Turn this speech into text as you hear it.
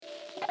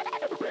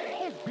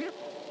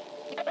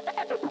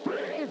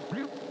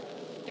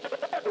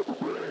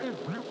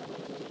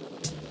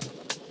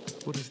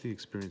the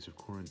experience of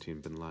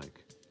quarantine been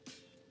like?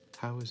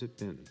 How has it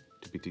been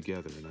to be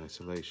together in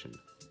isolation,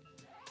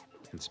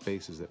 in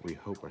spaces that we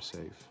hope are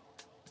safe,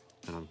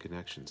 and on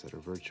connections that are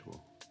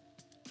virtual?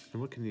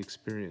 And what can the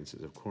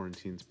experiences of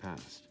quarantines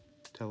past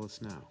tell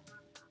us now?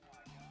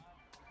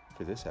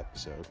 For this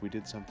episode, we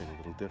did something a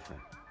little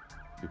different.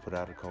 We put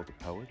out a call to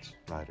poets,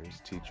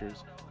 writers,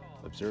 teachers,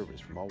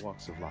 observers from all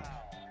walks of life,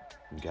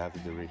 and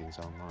gathered their readings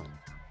online.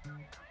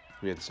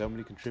 We had so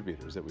many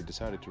contributors that we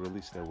decided to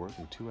release their work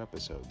in 2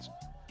 episodes.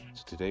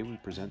 So today we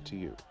present to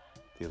you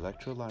the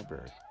Electro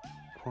Library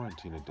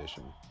Quarantine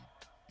Edition,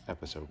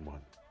 Episode 1.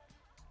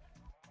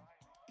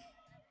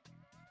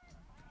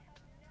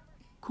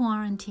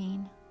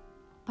 Quarantine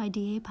by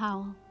D.A.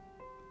 Powell.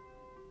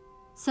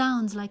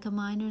 Sounds like a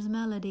miner's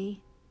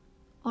melody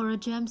or a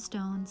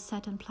gemstone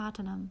set in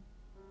platinum.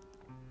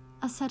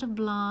 A set of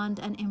blonde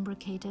and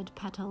imbricated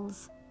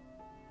petals.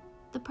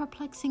 The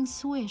perplexing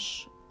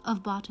swish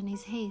of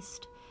botany's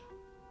haste.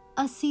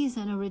 A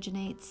season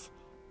originates,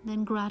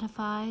 then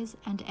gratifies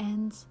and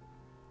ends.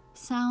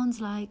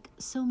 Sounds like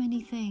so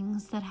many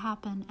things that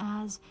happen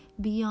as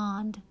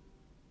beyond,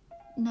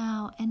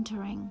 now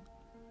entering.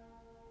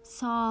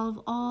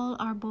 Solve all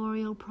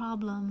arboreal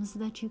problems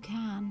that you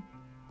can.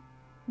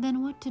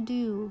 Then what to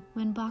do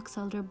when box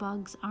elder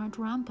bugs aren't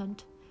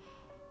rampant?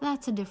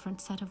 That's a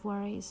different set of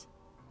worries.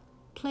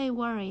 Play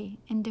worry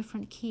in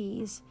different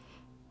keys.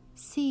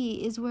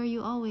 C is where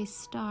you always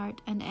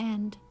start and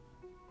end,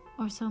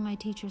 or so my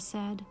teacher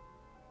said.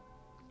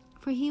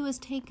 For he was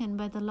taken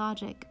by the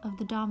logic of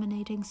the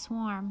dominating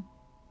swarm,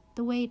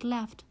 the way it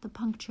left the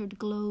punctured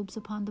globes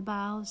upon the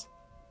boughs.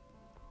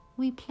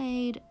 We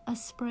played a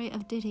spray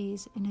of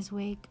ditties in his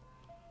wake.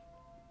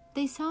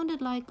 They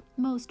sounded like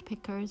most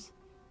pickers,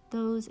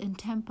 those in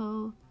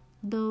tempo,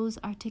 those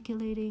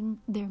articulating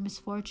their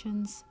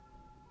misfortunes.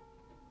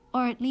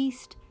 Or at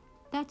least,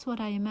 that's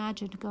what I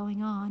imagined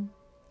going on.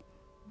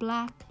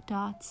 Black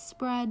dots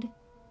spread,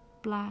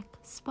 black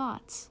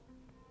spots.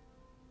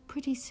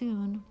 Pretty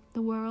soon,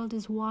 the world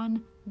is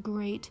one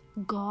great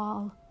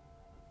gall.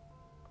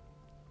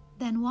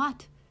 Then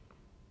what?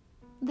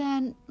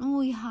 Then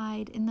we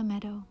hide in the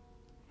meadow.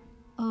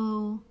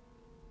 Oh,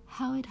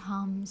 how it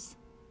hums,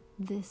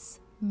 this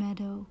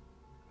meadow.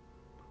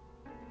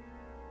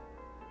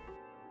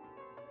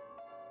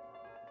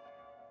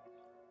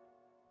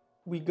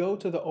 We go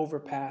to the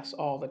overpass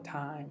all the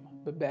time,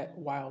 Babette,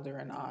 Wilder,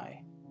 and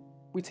I.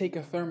 We take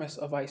a thermos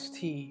of iced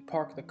tea,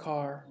 park the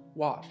car,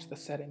 watch the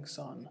setting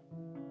sun.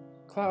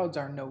 Clouds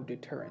are no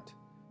deterrent.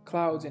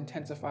 Clouds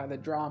intensify the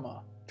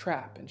drama,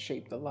 trap and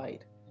shape the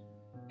light.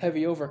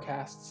 Heavy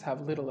overcasts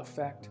have little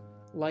effect.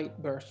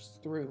 Light bursts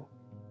through,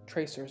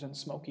 tracers and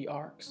smoky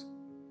arcs.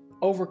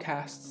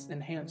 Overcasts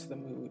enhance the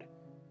mood.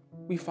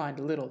 We find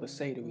little to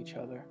say to each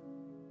other.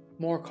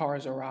 More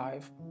cars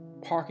arrive,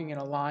 parking in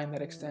a line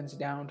that extends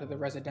down to the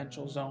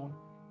residential zone.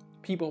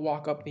 People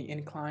walk up the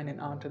incline and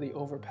onto the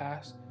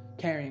overpass,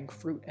 carrying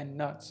fruit and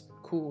nuts,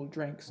 cool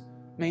drinks,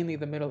 mainly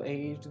the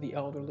middle-aged, the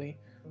elderly,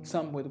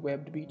 some with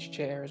webbed beach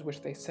chairs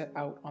which they set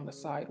out on the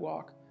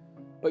sidewalk,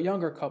 but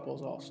younger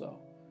couples also,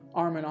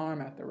 arm in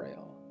arm at the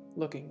rail,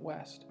 looking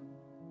west.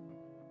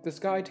 The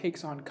sky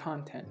takes on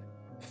content,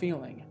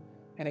 feeling,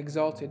 an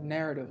exalted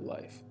narrative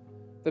life.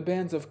 The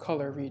bands of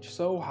color reach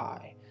so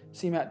high,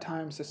 seem at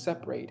times to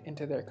separate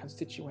into their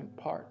constituent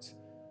parts.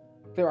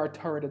 There are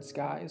turreted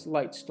skies,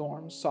 light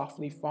storms,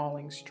 softly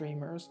falling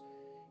streamers.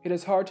 It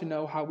is hard to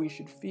know how we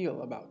should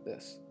feel about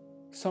this.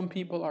 Some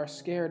people are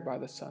scared by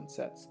the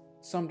sunsets,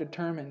 some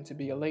determined to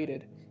be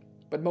elated,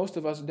 but most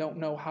of us don't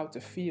know how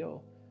to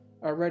feel,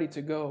 are ready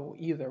to go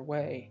either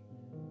way.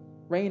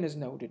 Rain is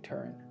no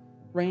deterrent.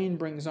 Rain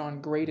brings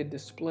on graded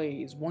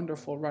displays,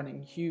 wonderful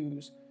running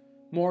hues.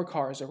 More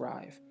cars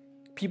arrive.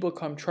 People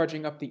come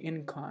trudging up the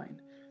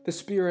incline. The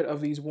spirit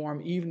of these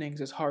warm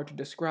evenings is hard to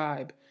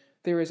describe.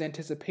 There is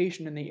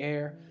anticipation in the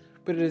air,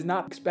 but it is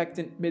not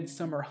expectant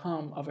midsummer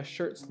hum of a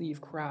shirt-sleeve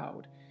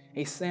crowd,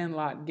 a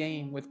sandlot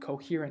game with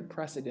coherent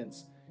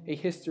precedents, a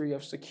history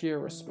of secure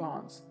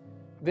response.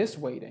 This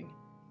waiting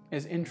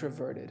is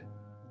introverted,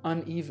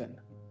 uneven,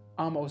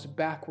 almost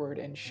backward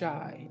and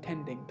shy,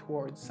 tending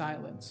towards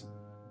silence.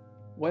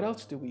 What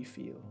else do we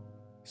feel?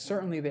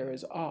 Certainly there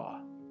is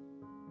awe.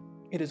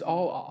 It is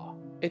all awe.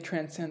 It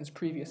transcends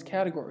previous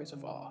categories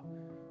of awe.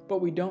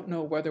 But we don't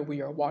know whether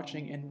we are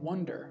watching in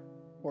wonder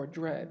or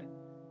dread.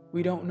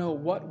 We don't know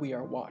what we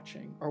are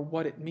watching or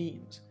what it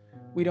means.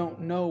 We don't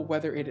know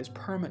whether it is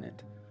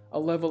permanent, a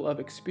level of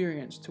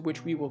experience to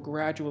which we will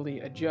gradually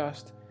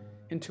adjust,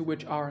 into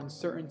which our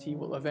uncertainty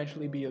will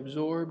eventually be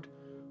absorbed,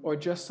 or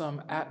just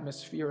some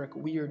atmospheric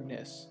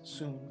weirdness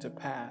soon to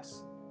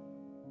pass.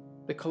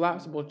 The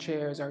collapsible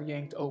chairs are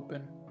yanked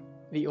open.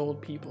 The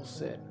old people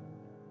sit.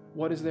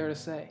 What is there to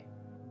say?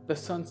 The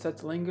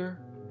sunsets linger,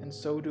 and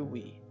so do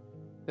we.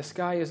 The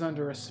sky is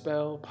under a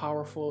spell,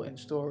 powerful and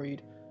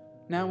storied.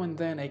 Now and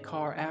then a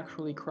car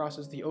actually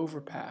crosses the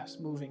overpass,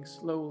 moving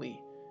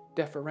slowly,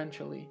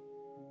 deferentially.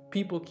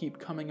 People keep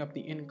coming up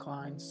the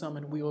incline, some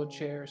in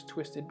wheelchairs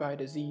twisted by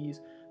disease,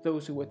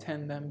 those who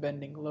attend them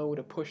bending low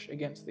to push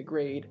against the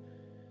grade.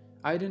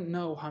 I didn't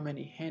know how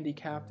many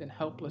handicapped and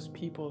helpless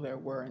people there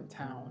were in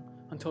town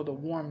until the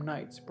warm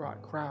nights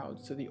brought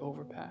crowds to the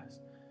overpass.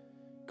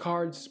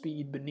 Cars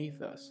speed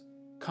beneath us,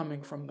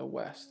 coming from the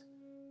west,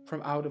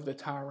 from out of the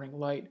towering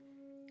light,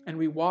 and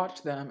we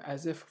watch them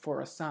as if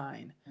for a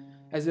sign,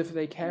 as if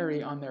they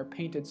carry on their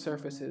painted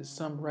surfaces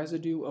some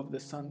residue of the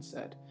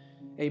sunset,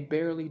 a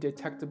barely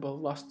detectable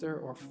luster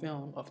or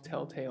film of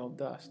telltale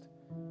dust.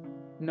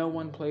 No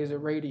one plays a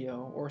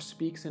radio or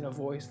speaks in a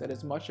voice that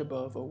is much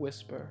above a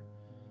whisper.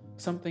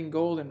 Something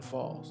golden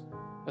falls,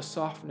 a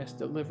softness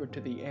delivered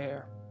to the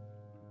air.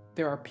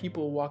 There are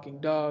people walking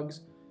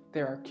dogs,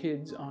 there are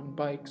kids on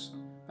bikes,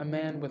 a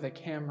man with a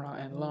camera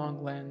and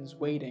long lens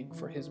waiting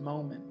for his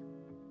moment.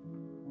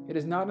 It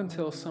is not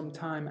until some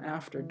time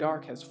after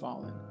dark has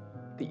fallen,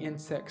 the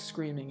insects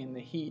screaming in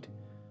the heat,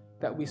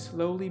 that we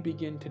slowly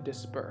begin to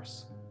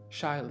disperse,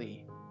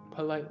 shyly,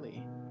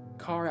 politely,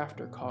 car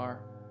after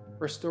car,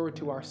 restored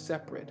to our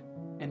separate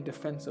and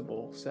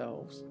defensible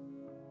selves.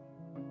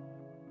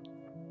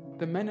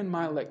 The men in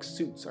Milex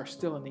suits are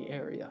still in the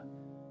area,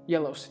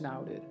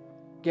 yellow-snouted,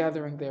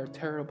 gathering their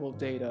terrible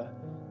data,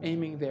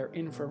 aiming their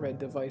infrared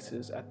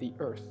devices at the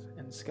earth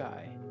and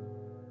sky.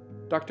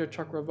 Dr.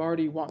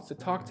 Chakravarti wants to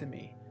talk to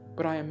me,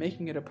 but I am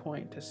making it a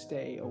point to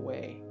stay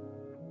away.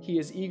 He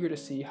is eager to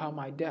see how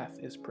my death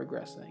is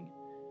progressing.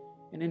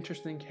 An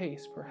interesting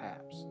case,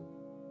 perhaps.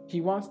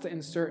 He wants to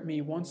insert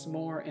me once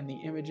more in the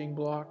imaging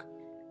block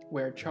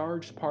where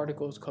charged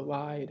particles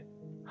collide,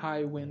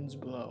 high winds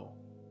blow.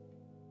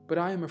 But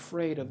I am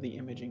afraid of the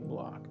imaging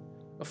block,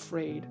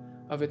 afraid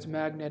of its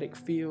magnetic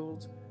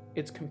fields,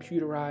 its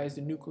computerized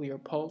nuclear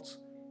pulse,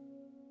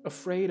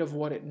 afraid of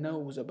what it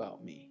knows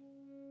about me.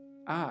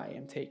 I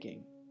am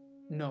taking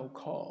no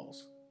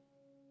calls.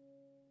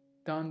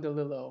 Don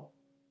DeLillo,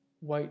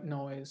 White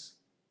Noise,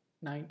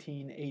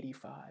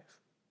 1985.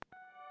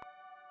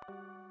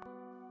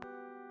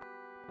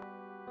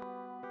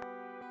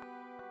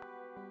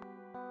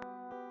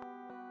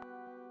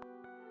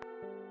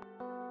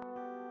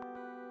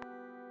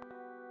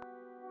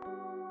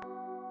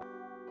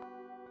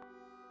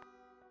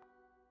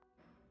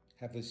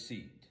 Have a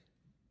seat.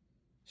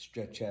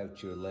 Stretch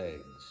out your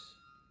legs.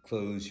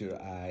 Close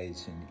your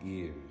eyes and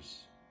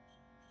ears.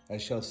 I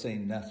shall say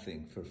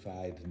nothing for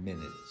 5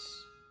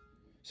 minutes,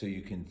 so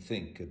you can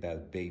think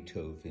about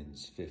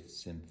Beethoven's Fifth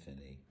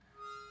Symphony.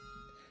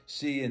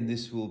 See, and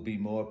this will be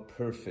more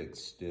perfect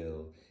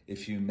still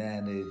if you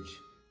manage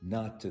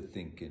not to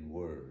think in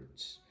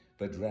words,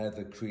 but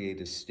rather create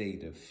a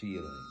state of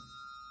feeling.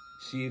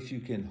 See if you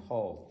can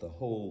halt the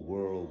whole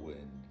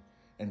whirlwind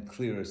and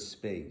clear a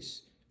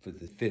space for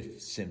the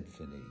Fifth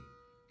Symphony.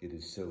 It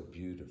is so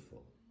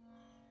beautiful.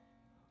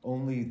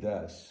 Only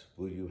thus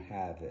will you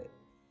have it,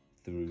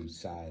 through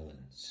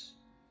silence.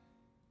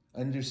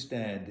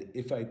 Understand,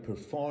 if I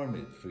perform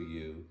it for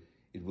you,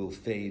 it will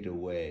fade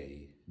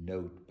away,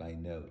 note by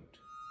note.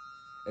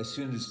 As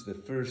soon as the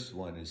first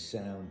one is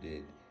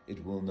sounded,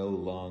 it will no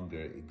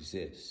longer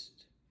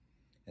exist.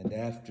 And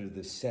after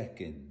the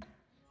second,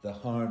 the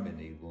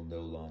harmony will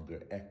no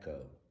longer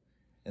echo,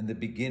 and the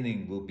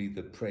beginning will be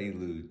the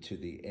prelude to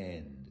the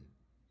end,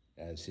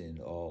 as in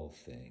all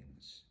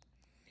things.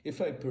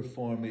 If I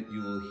perform it,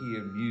 you will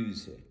hear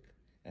music,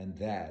 and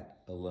that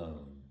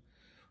alone,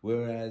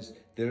 whereas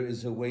there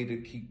is a way to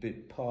keep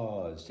it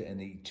paused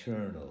and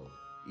eternal,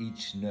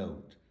 each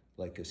note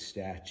like a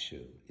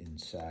statue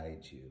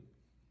inside you.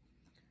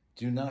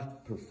 Do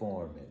not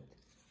perform it.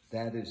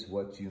 That is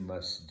what you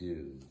must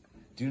do.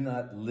 Do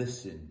not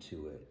listen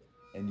to it,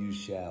 and you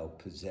shall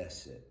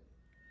possess it.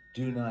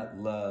 Do not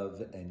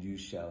love, and you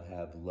shall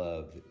have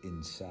love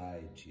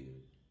inside you.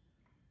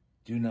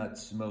 Do not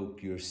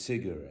smoke your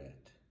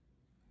cigarette,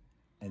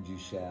 and you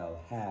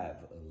shall have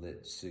a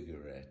lit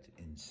cigarette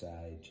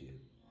inside you.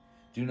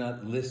 Do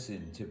not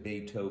listen to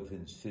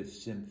Beethoven's Fifth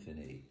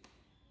Symphony,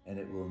 and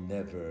it will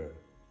never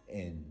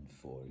end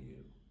for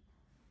you.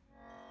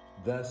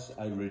 Thus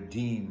I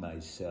redeem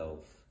myself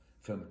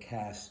from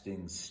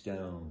casting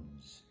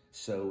stones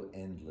so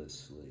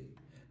endlessly.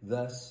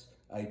 Thus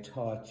I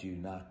taught you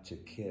not to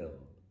kill.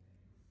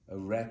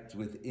 Erect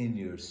within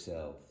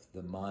yourself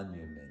the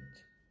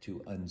monument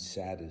to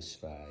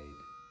unsatisfied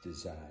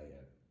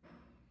desire.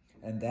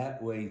 And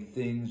that way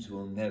things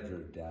will never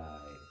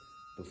die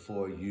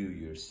before you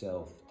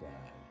yourself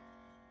die.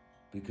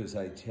 Because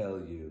I tell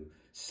you,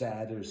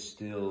 sadder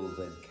still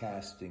than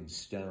casting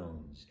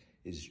stones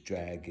is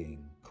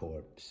dragging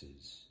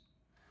corpses.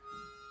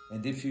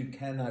 And if you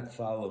cannot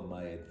follow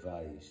my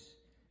advice,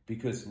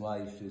 because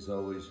life is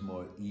always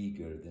more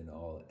eager than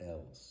all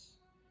else,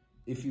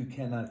 if you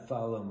cannot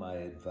follow my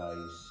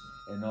advice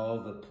and all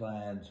the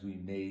plans we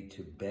made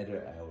to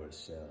better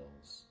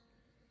ourselves,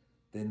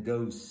 then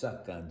go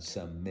suck on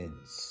some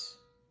mints.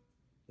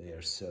 They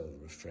are so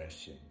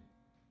refreshing.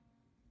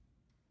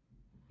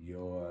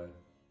 Your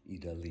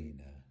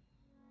Idalina.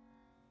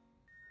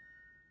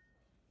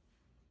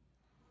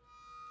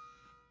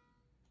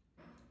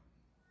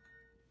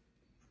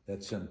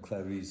 That's from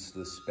Clarice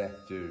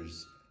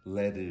Lispector's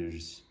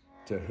Letters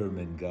to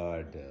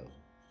Hermengarde,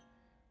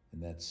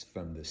 and that's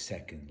from the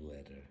second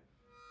letter.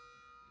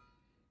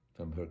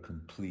 from her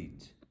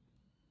complete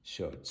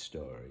short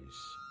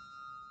stories.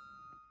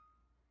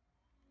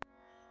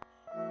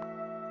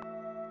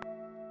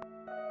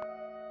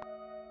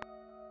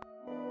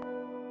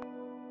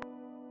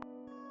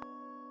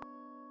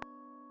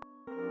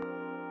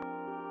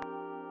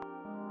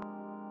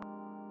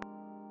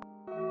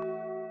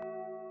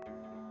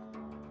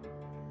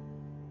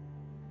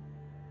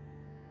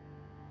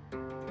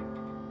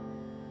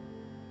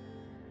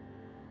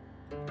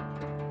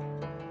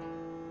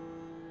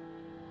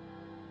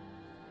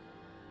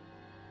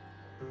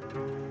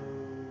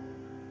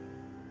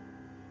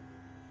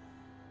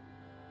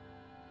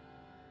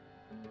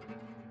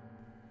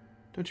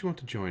 Don't you want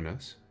to join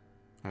us?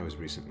 I was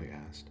recently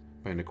asked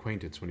by an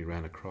acquaintance when he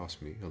ran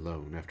across me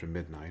alone after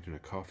midnight in a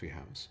coffee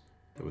house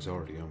that was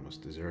already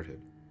almost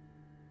deserted.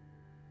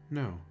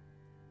 No,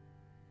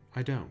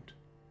 I don't,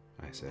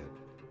 I said.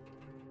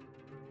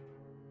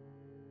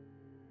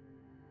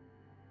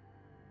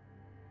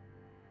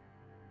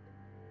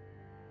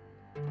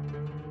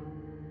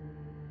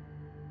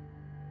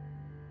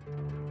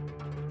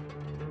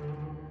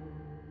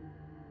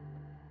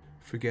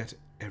 Forget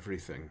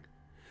everything.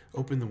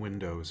 Open the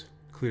windows,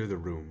 clear the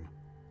room.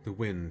 The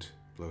wind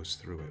blows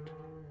through it.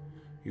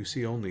 You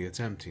see only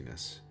its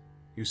emptiness.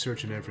 You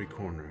search in every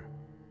corner,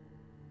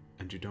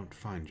 and you don't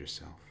find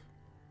yourself.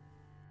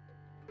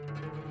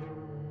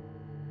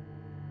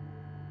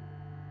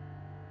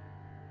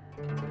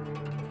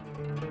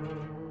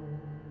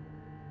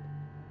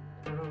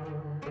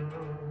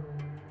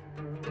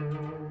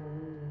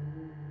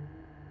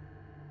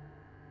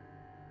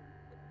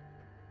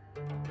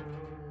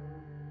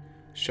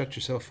 Shut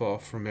yourself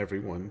off from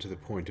everyone to the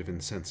point of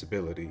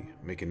insensibility,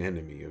 make an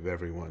enemy of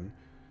everyone,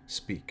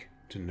 speak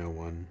to no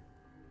one.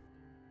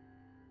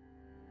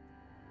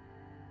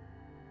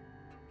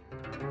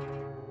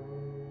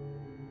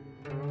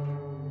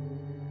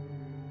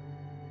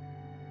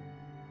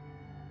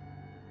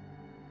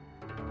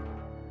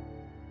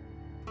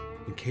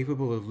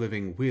 Incapable of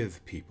living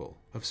with people,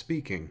 of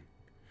speaking,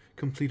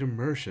 complete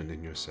immersion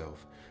in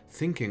yourself,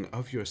 thinking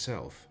of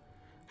yourself,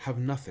 have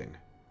nothing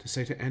to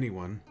say to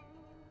anyone.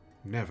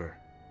 Never.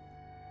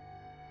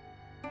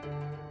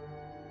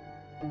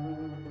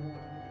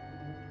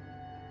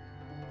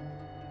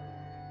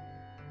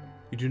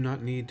 You do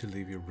not need to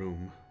leave your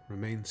room.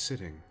 Remain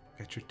sitting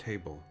at your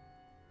table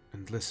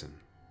and listen.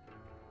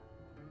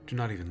 Do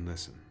not even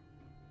listen.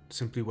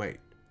 Simply wait.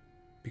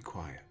 Be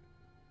quiet,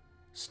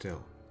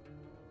 still,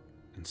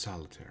 and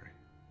solitary.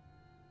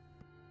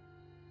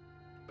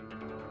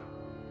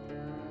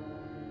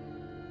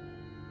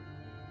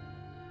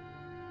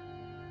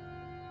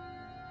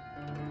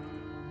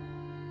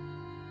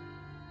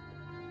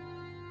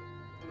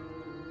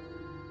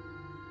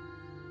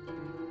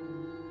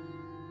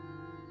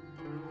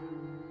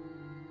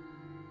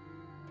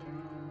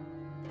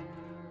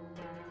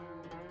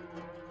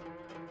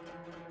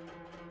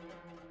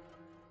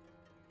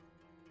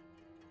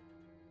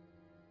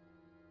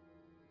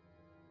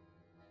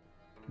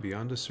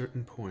 Beyond a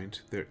certain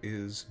point, there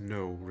is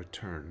no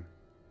return.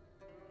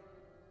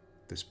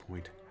 This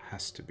point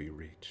has to be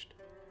reached.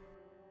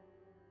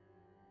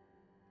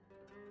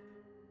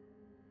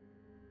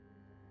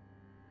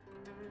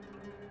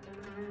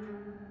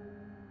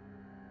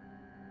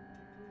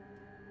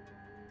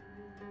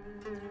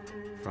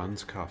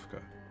 Franz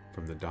Kafka,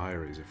 from the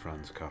Diaries of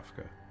Franz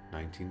Kafka,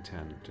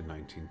 1910 to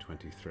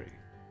 1923.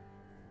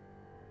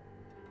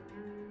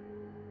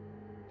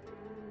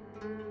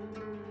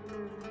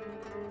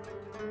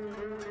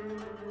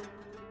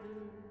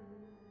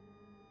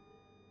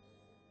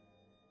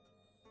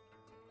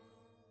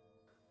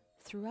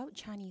 Throughout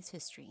Chinese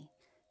history,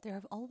 there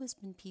have always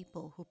been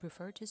people who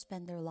prefer to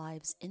spend their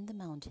lives in the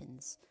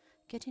mountains,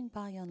 getting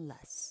by on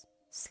less,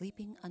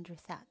 sleeping under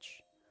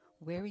thatch,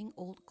 wearing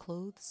old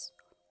clothes,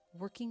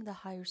 working the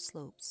higher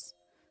slopes,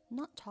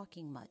 not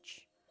talking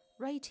much,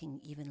 writing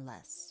even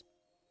less.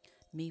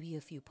 Maybe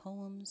a few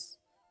poems,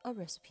 a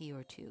recipe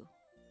or two.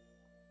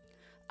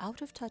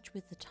 Out of touch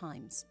with the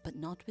times, but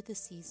not with the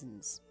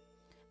seasons,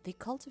 they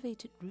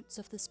cultivated roots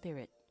of the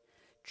spirit,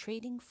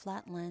 trading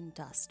flatland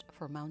dust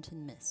for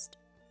mountain mist.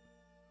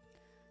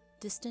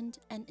 Distant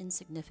and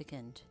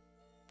insignificant,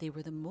 they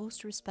were the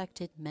most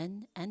respected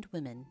men and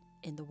women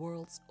in the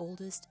world's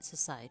oldest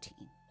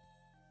society.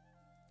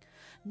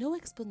 No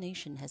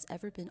explanation has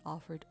ever been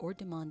offered or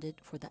demanded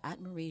for the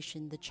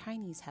admiration the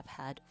Chinese have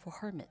had for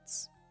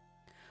hermits.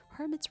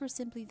 Hermits were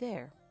simply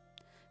there,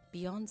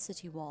 beyond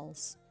city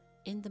walls,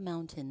 in the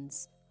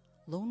mountains,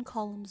 lone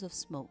columns of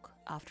smoke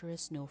after a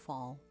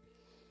snowfall.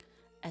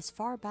 As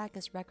far back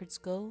as records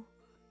go,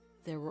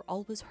 there were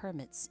always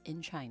hermits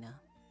in China.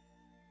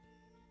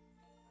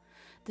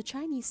 The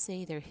Chinese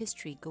say their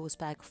history goes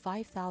back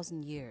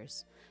 5,000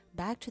 years,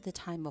 back to the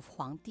time of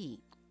Huang Di,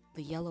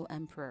 the Yellow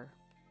Emperor.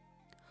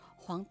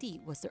 Huang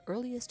Di was the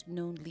earliest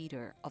known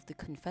leader of the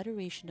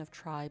confederation of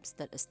tribes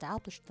that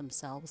established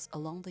themselves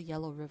along the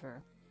Yellow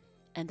River,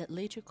 and that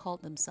later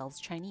called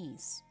themselves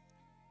Chinese.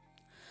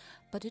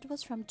 But it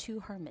was from two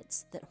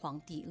hermits that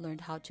Huang Di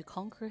learned how to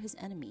conquer his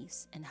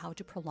enemies and how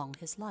to prolong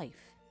his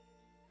life.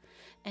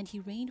 and he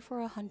reigned for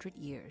 100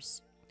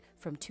 years,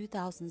 from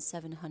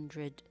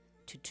 2700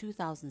 to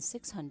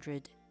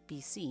 2600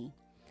 BC,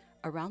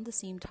 around the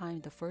same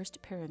time the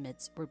first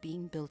pyramids were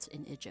being built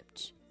in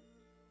Egypt.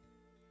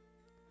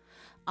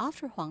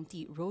 After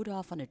Huangdi rode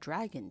off on a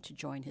dragon to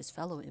join his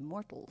fellow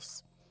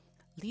immortals,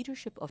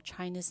 leadership of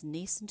China's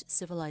nascent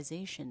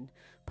civilization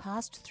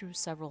passed through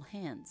several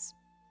hands,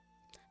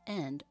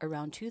 and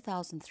around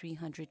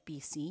 2300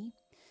 BC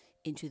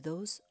into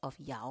those of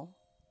Yao.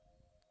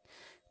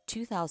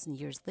 2,000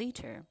 years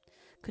later,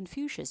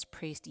 Confucius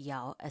praised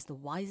Yao as the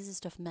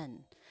wisest of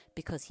men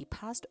because he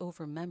passed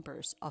over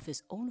members of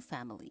his own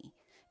family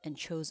and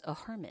chose a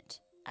hermit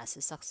as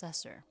his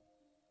successor.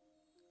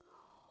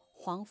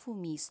 Huang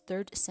Fumi's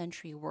 3rd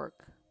century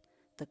work,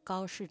 the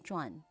Gao Shi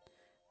Zhuan,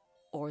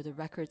 or the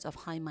Records of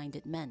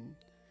High-Minded Men,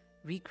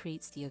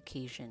 recreates the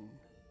occasion.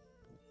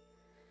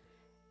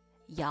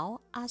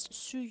 Yao asked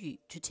Xu Yu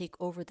to take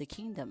over the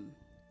kingdom,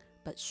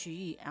 but Xu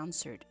Yu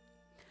answered,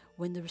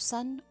 "When the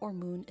sun or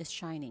moon is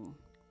shining,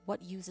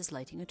 what use is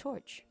lighting a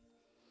torch?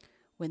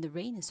 When the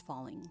rain is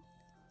falling,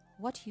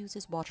 what use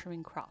is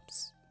watering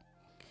crops?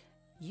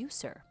 You,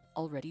 sir,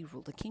 already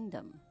rule the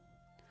kingdom.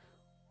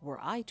 Were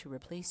I to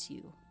replace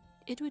you,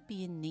 it would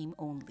be in name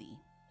only.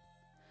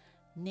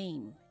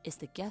 Name is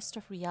the guest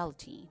of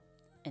reality,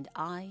 and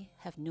I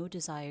have no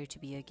desire to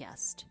be a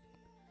guest.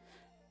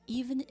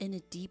 Even in a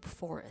deep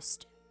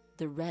forest,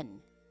 the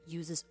wren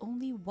uses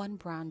only one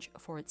branch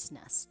for its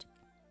nest.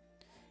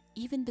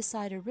 Even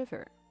beside a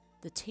river,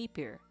 the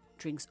tapir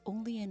drinks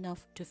only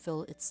enough to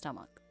fill its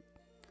stomach.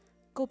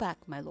 Go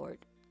back, my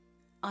lord.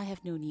 I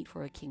have no need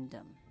for a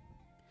kingdom.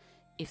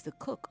 If the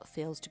cook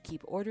fails to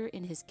keep order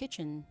in his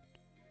kitchen,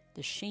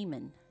 the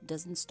shaman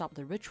doesn't stop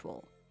the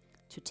ritual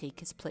to take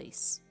his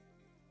place."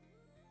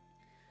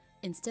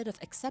 Instead of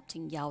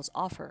accepting Yao's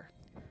offer,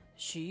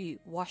 Xu Yu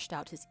washed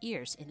out his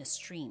ears in a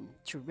stream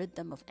to rid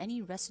them of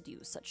any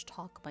residue such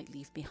talk might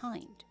leave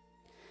behind.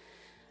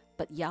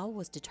 But Yao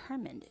was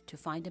determined to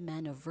find a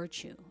man of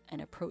virtue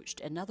and approached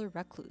another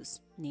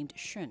recluse named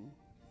Shun.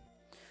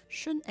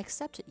 Shun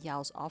accepted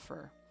Yao's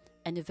offer,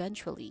 and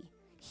eventually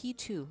he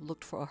too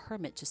looked for a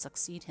hermit to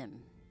succeed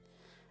him.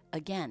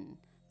 Again,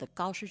 the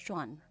Gao Shi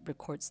Zhuan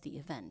records the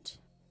event.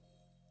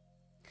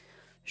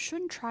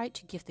 Shun tried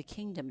to give the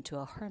kingdom to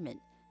a hermit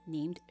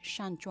named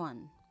Shan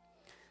Zhuan,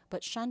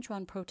 but Shan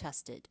Zhuan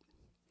protested.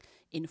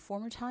 In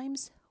former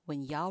times,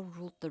 when Yao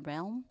ruled the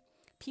realm,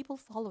 people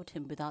followed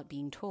him without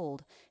being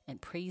told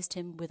and praised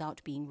him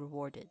without being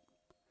rewarded.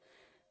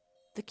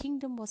 The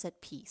kingdom was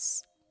at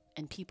peace,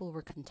 and people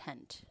were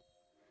content.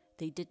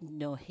 They didn't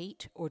know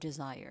hate or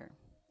desire.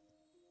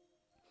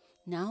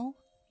 Now,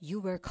 you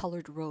wear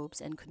colored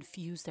robes and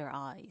confuse their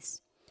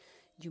eyes.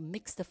 You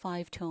mix the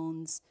 5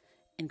 tones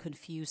and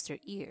confuse their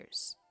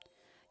ears.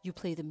 You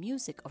play the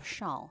music of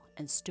Shao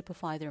and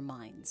stupefy their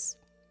minds.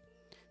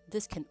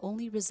 This can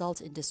only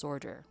result in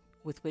disorder,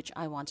 with which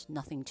I want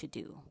nothing to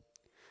do.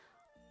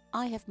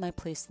 I have my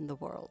place in the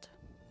world.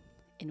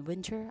 In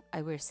winter,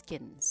 I wear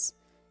skins.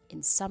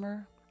 In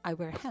summer, I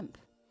wear hemp.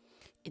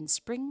 In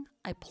spring,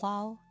 I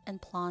plow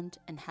and plant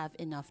and have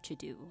enough to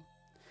do.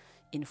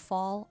 In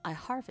fall, I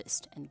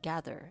harvest and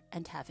gather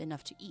and have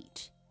enough to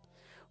eat.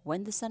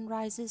 When the sun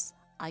rises,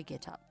 I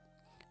get up.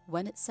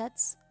 When it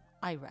sets,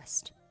 I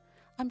rest.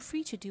 I'm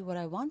free to do what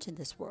I want in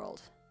this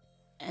world.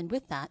 And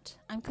with that,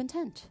 I'm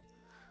content.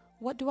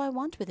 What do I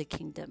want with a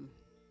kingdom?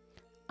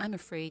 I'm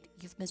afraid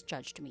you've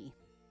misjudged me."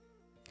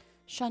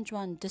 Shan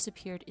Zhuan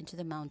disappeared into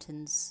the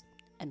mountains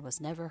and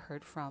was never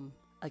heard from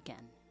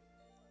again.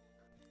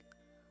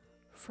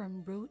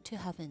 From Road to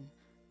Heaven,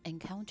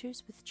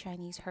 Encounters with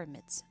Chinese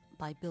Hermits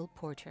by Bill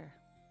Porter,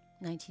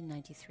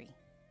 1993.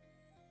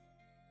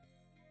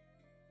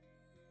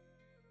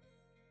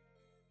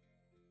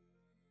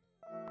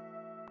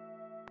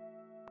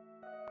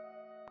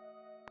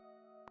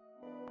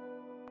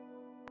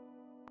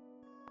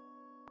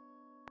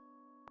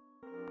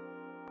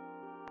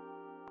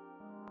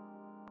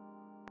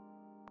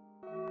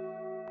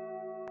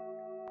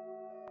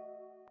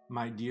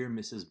 My dear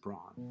Mrs.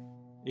 Braun,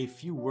 a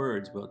few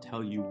words will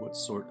tell you what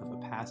sort of a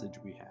passage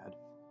we had,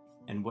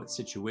 and what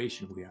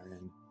situation we are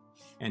in,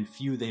 and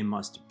few they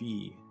must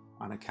be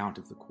on account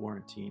of the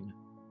quarantine,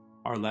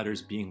 our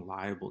letters being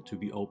liable to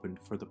be opened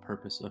for the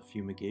purpose of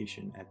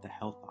fumigation at the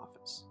health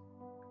office.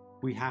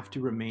 We have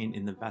to remain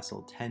in the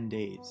vessel 10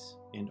 days,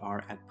 and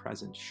are at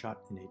present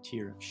shut in a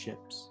tier of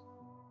ships.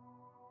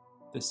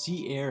 The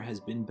sea air has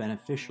been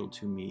beneficial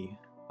to me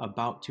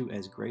about to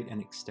as great an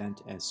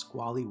extent as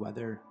squally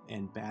weather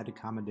and bad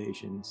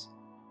accommodations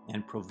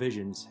and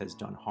provisions has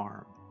done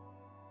harm.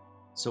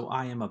 So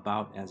I am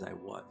about as I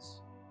was.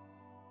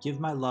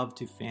 Give my love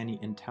to Fanny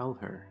and tell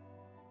her,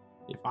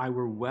 if I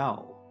were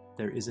well,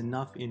 there is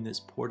enough in this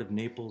port of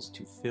Naples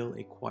to fill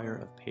a quire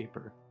of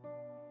paper,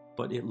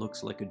 but it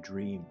looks like a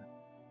dream.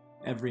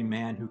 Every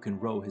man who can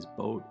row his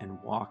boat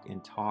and walk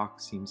and talk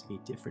seems a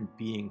different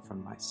being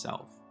from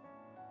myself.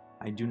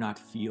 I do not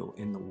feel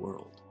in the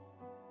world.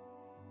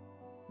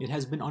 It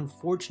has been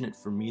unfortunate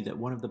for me that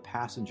one of the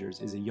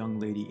passengers is a young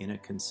lady in a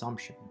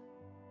consumption.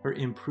 Her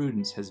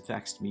imprudence has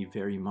vexed me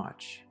very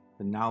much.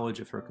 The knowledge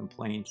of her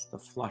complaints, the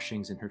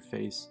flushings in her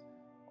face,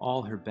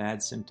 all her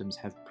bad symptoms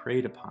have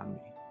preyed upon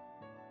me.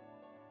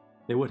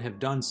 They would have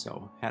done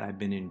so had I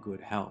been in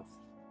good health.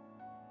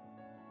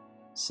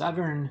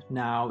 Severn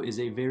now is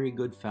a very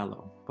good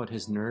fellow, but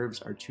his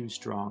nerves are too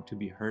strong to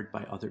be hurt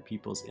by other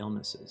people's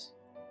illnesses.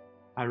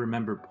 I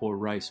remember poor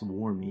Rice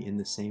wore me in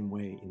the same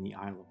way in the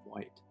Isle of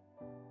Wight.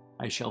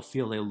 I shall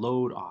feel a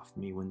load off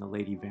me when the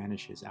lady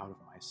vanishes out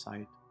of my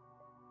sight.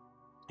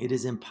 It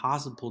is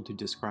impossible to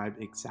describe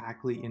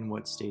exactly in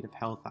what state of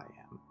health I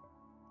am.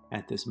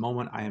 At this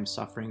moment I am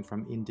suffering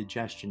from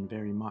indigestion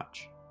very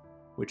much,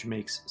 which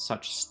makes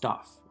such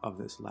stuff of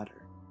this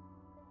letter.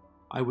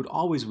 I would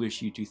always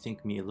wish you to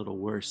think me a little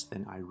worse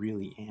than I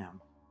really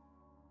am.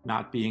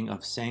 Not being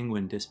of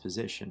sanguine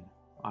disposition,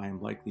 I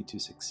am likely to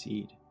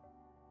succeed.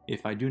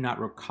 If I do not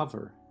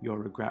recover, your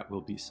regret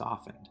will be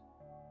softened.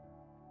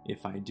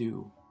 If I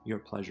do, your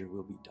pleasure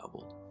will be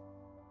doubled.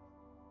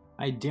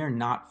 I dare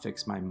not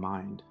fix my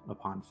mind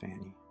upon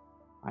Fanny.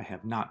 I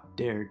have not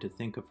dared to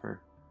think of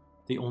her.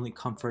 The only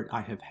comfort I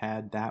have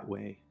had that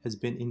way has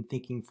been in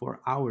thinking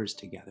for hours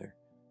together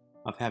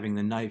of having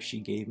the knife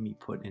she gave me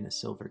put in a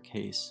silver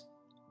case,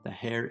 the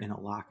hair in a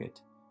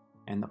locket,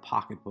 and the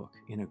pocketbook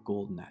in a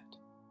gold net.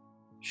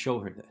 Show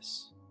her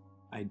this.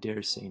 I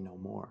dare say no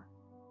more.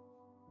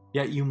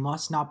 Yet you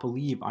must not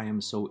believe I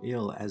am so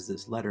ill as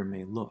this letter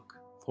may look,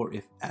 for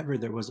if ever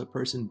there was a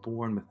person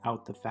born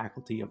without the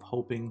faculty of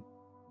hoping,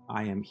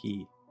 I am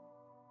he.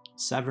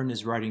 Severn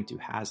is writing to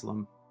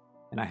Haslam,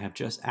 and I have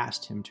just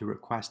asked him to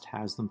request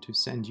Haslam to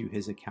send you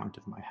his account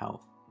of my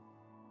health.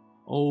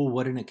 Oh,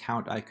 what an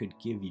account I could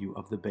give you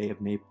of the Bay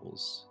of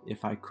Naples,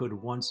 if I could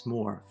once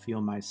more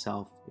feel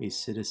myself a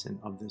citizen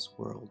of this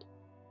world.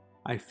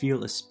 I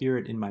feel a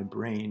spirit in my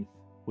brain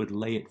would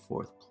lay it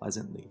forth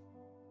pleasantly.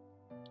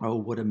 Oh,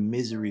 what a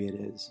misery it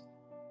is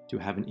to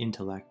have an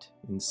intellect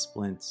in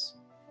splints.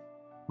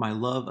 My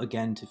love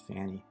again to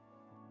Fanny.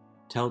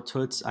 Tell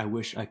Toots I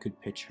wish I could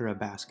pitch her a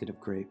basket of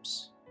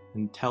grapes,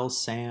 and tell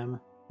Sam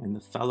and the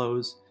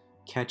fellows,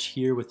 catch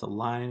here with a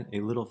line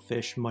a little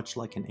fish much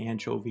like an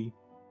anchovy,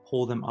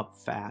 pull them up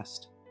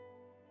fast.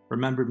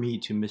 Remember me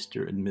to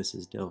Mr. and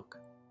Mrs. Dilke.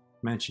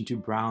 Mention to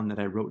Brown that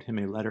I wrote him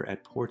a letter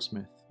at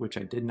Portsmouth, which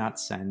I did not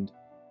send,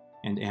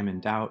 and am in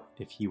doubt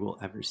if he will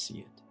ever see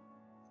it.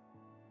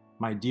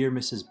 My dear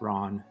Mrs.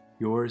 Braun,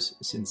 yours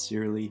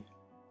sincerely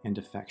and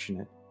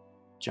affectionate,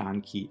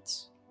 John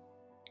Keats.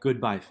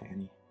 Goodbye,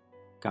 Fanny.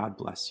 God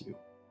bless you.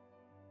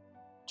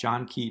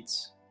 John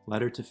Keats,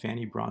 letter to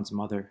Fanny Braun's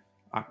mother,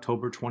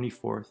 October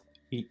 24th,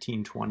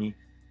 1820,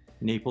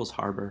 Naples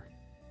Harbor,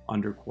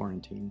 under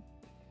quarantine.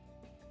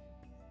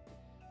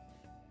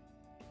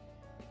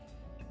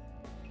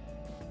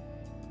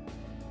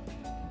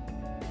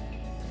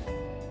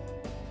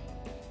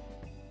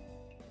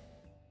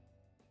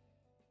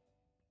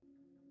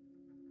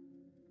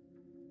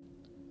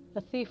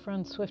 A thief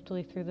runs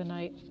swiftly through the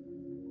night.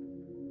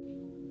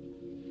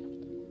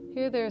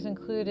 Here there is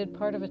included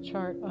part of a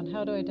chart on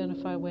how to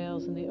identify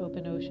whales in the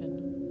open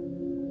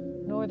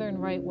ocean. Northern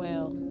right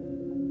whale,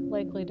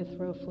 likely to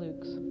throw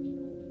flukes.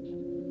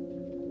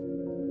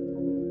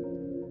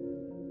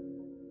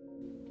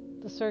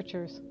 The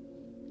Searchers.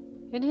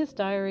 In his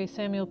diary,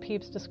 Samuel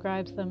Pepys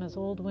describes them as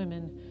old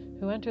women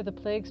who enter the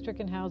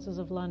plague-stricken houses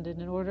of London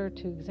in order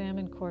to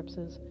examine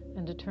corpses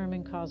and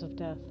determine cause of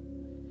death.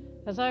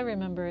 As I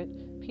remember it,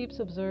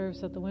 Pepys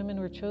observes that the women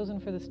were chosen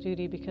for this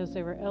duty because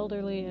they were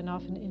elderly and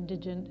often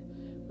indigent,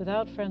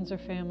 without friends or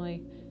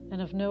family,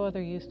 and of no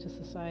other use to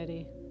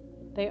society.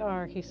 They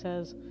are, he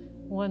says,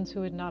 ones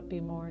who would not be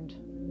mourned.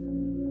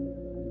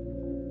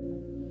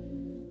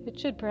 It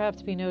should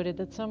perhaps be noted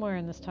that somewhere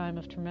in this time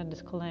of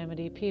tremendous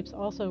calamity, Pepys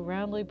also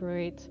roundly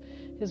berates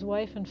his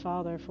wife and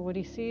father for what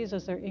he sees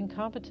as their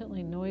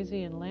incompetently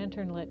noisy and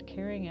lantern-lit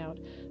carrying out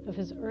of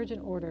his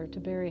urgent order to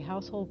bury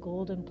household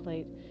gold and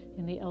plate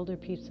in the elder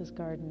Pepys's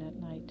garden at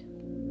night.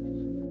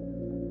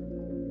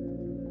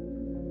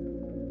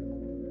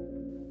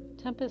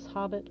 Tempus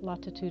habet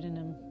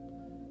latitudinem.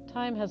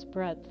 Time has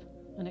breadth,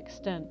 an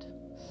extent,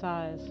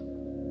 size.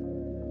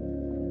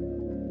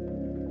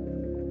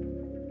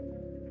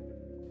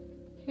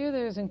 Here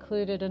there is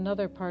included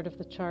another part of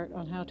the chart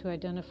on how to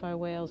identify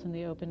whales in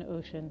the open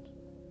ocean.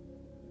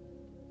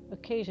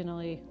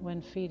 Occasionally,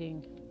 when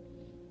feeding.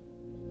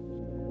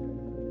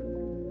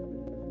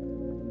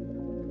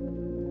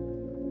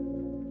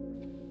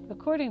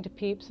 According to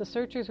Pepys, the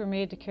searchers were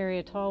made to carry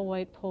a tall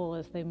white pole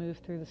as they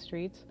moved through the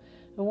streets,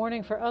 a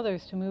warning for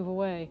others to move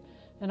away,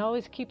 and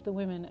always keep the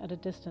women at a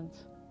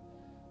distance.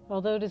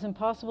 Although it is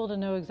impossible to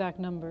know exact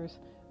numbers,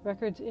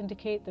 records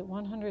indicate that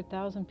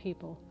 100,000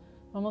 people,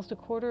 almost a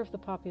quarter of the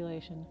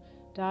population,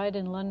 died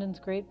in London's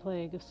Great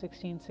Plague of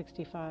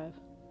 1665.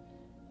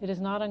 It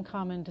is not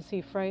uncommon to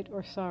see fright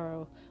or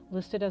sorrow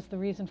listed as the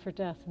reason for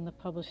death in the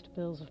published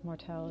bills of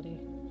mortality.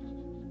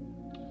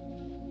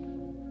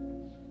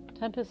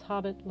 Tempus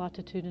habet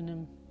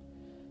latitudinem.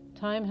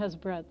 Time has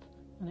breadth,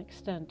 an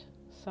extent,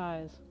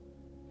 size.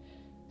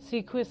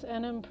 Si quis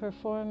enim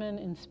performen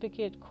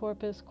inspiciet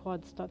corpus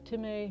quod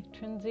statime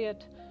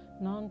transiet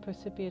non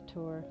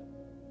percipiatur.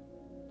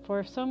 For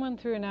if someone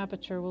through an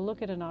aperture will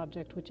look at an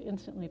object which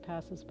instantly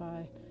passes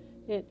by,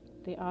 it,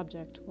 the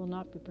object, will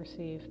not be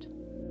perceived.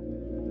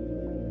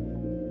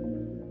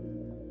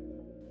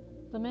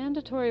 The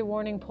mandatory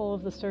warning pole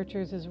of the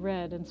searchers is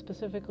red and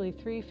specifically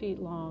 3 feet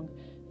long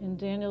in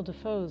Daniel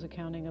Defoe's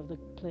accounting of the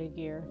plague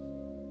year.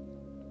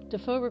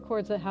 Defoe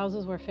records that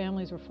houses where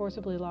families were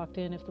forcibly locked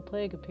in if the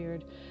plague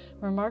appeared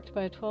were marked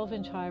by a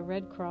 12-inch high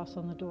red cross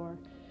on the door,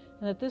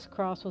 and that this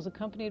cross was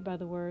accompanied by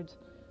the words,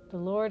 "The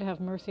Lord have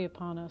mercy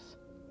upon us."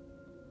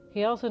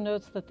 He also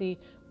notes that the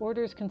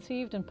orders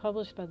conceived and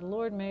published by the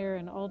Lord Mayor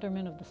and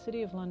Aldermen of the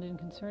City of London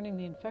concerning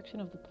the infection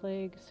of the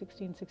plague,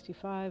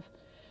 1665,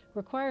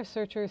 require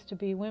searchers to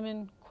be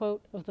women,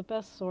 quote, "of the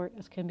best sort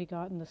as can be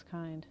got in this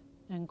kind,"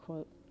 end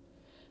quote.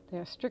 They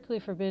are strictly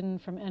forbidden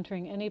from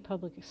entering any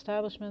public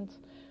establishments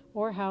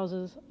or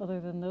houses other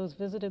than those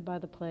visited by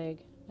the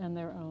plague and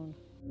their own.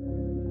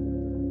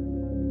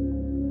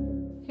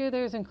 Here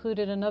there is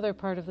included another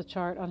part of the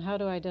chart on how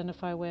to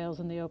identify whales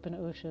in the open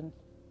ocean.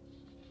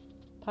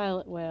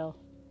 Pilot whale,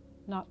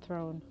 not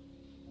thrown.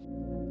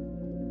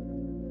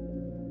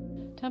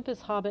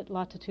 Tempus habet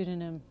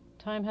latitudinem,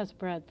 time has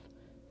breadth,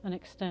 an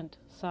extent,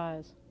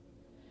 size.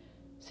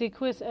 Si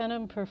quis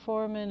enim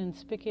performen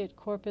inspiciet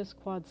corpus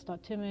quod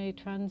statime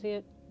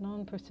transiet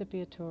non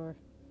percipiatur.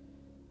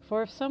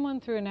 For if someone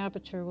through an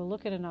aperture will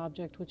look at an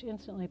object which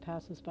instantly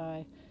passes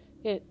by,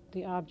 it,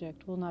 the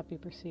object, will not be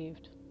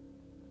perceived.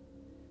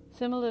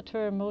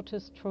 Similitur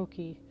motus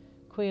trochi,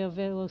 quia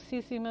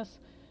velocissimus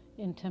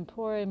in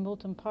tempore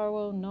multum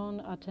parvo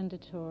non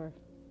attenditur.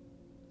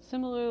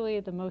 Similarly,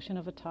 the motion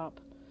of a top.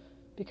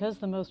 Because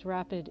the most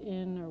rapid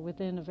in or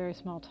within a very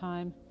small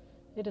time,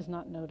 it is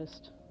not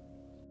noticed.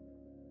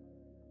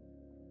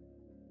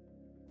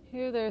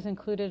 Here there is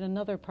included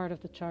another part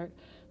of the chart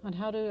on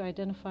how to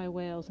identify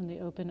whales in the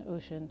open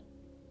ocean.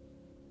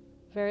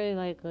 Very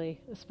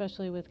likely,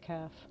 especially with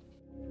calf.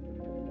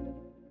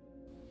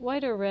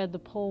 White or red, the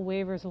pole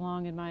wavers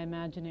along in my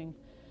imagining.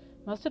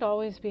 Must it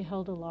always be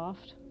held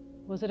aloft?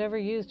 Was it ever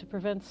used to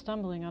prevent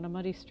stumbling on a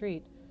muddy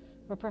street,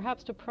 or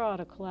perhaps to prod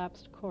a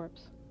collapsed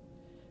corpse?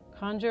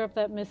 Conjure up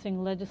that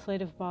missing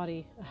legislative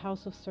body, a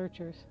house of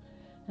searchers,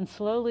 and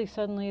slowly,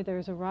 suddenly, there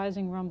is a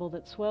rising rumble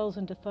that swells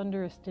into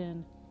thunderous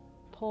din,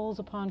 poles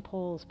upon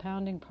poles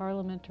pounding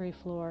parliamentary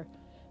floor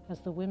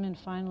as the women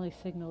finally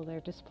signal their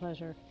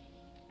displeasure.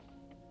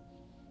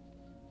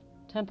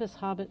 Tempus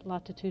habet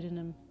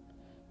latitudinem,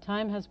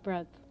 time has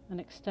breadth, an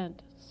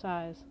extent,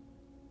 size.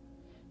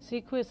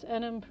 Si quis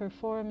enim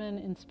performen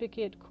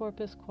inspiciet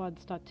corpus quod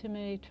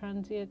statime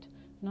transiet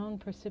non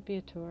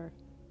percipiatur.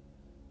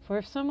 For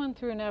if someone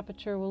through an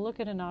aperture will look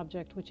at an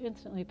object which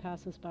instantly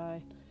passes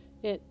by,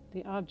 it,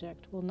 the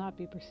object, will not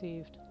be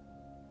perceived.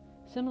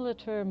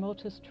 Similitur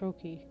motus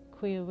trochi,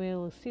 quia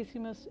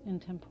velocissimus in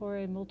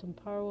tempore multum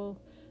parvo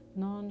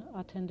non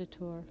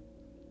attenditur.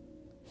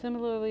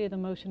 Similarly, the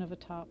motion of a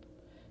top.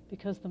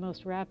 Because the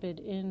most rapid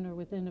in or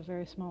within a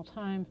very small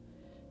time,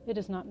 it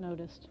is not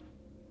noticed.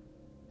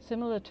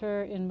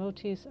 Similitur in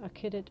motis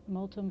accidit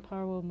multum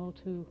parvo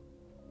motu.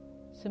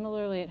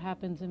 Similarly, it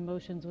happens in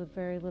motions with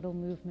very little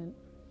movement.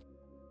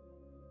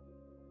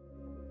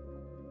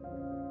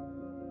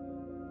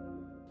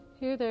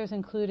 Here there is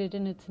included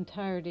in its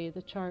entirety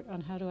the chart on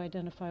how to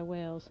identify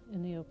whales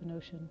in the open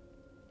ocean.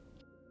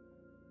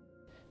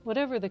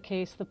 Whatever the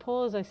case, the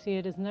pole as I see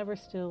it is never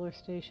still or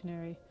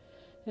stationary.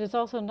 It is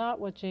also not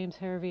what James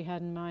Hervey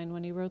had in mind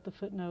when he wrote the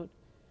footnote,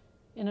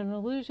 in an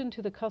allusion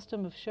to the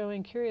custom of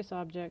showing curious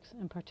objects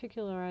and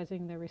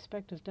particularizing their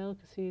respective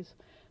delicacies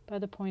by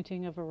the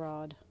pointing of a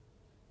rod.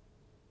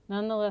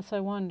 Nonetheless,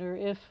 I wonder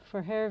if,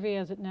 for Hervey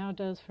as it now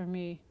does for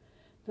me,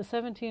 the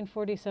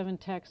 1747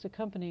 text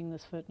accompanying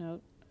this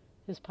footnote,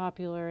 his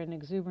popular and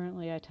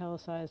exuberantly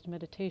italicized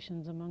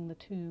Meditations among the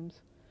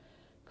Tombs,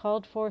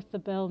 called forth the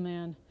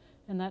bellman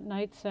and that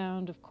night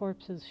sound of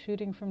corpses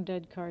shooting from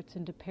dead carts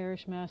into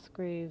parish mass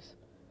graves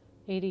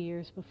 80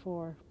 years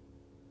before.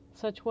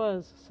 Such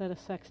was, said a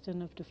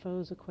sexton of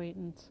Defoe's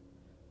acquaintance,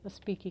 a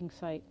speaking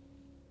sight.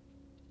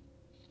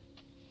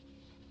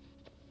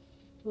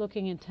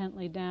 Looking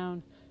intently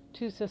down,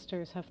 2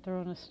 sisters have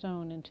thrown a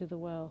stone into the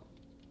well.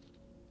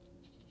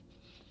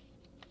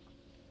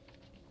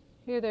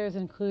 Here there is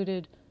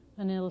included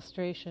an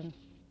illustration.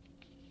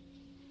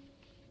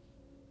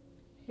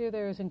 Here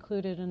there is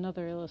included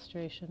another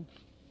illustration.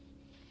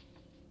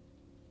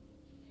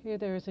 Here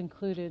there is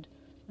included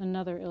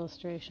another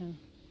illustration.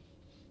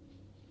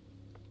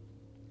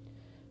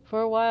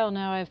 For a while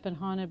now I have been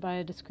haunted by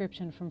a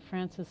description from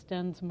Frances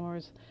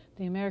Densmore's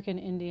The American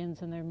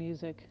Indians and Their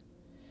Music.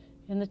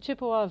 In the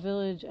Chippewa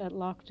village at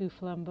Lac du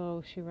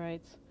Flambeau, she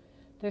writes,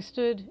 there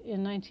stood,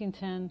 in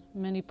 1910,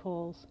 many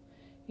poles,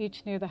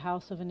 each near the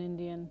house of an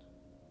Indian.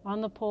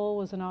 On the pole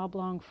was an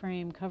oblong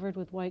frame covered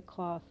with white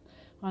cloth,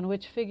 on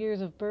which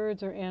figures of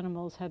birds or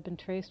animals had been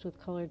traced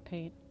with colored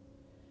paint.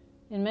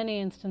 In many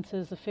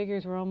instances, the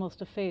figures were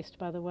almost effaced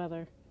by the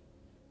weather.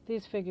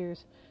 These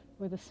figures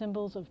were the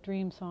symbols of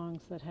dream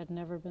songs that had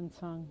never been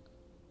sung.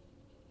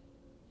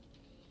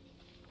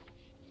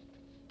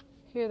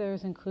 Here there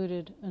is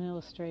included an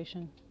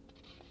illustration.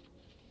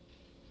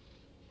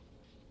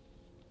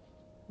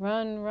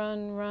 Run,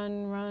 run,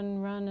 run,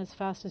 run, run as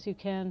fast as you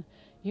can.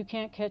 You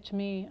can't catch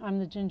me, I'm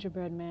the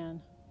gingerbread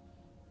man.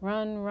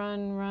 Run,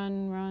 run,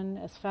 run, run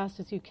as fast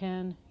as you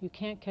can. You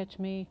can't catch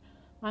me,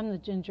 I'm the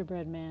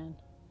gingerbread man.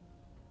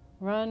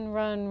 Run,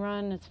 run,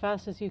 run as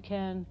fast as you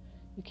can.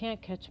 You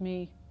can't catch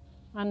me,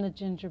 I'm the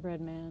gingerbread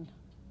man.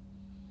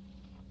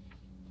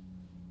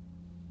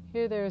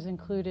 Here there is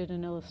included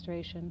an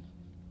illustration.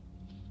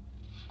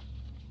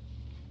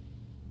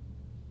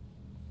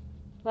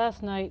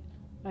 Last night,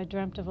 I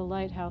dreamt of a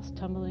lighthouse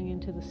tumbling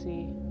into the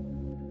sea.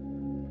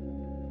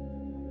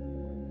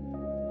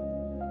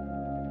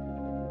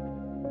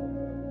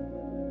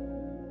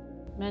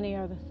 Many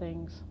are the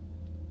things.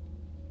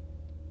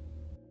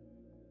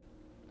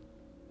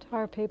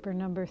 Tar paper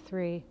number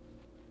 3,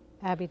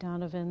 Abby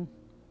Donovan,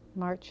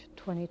 March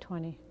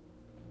 2020.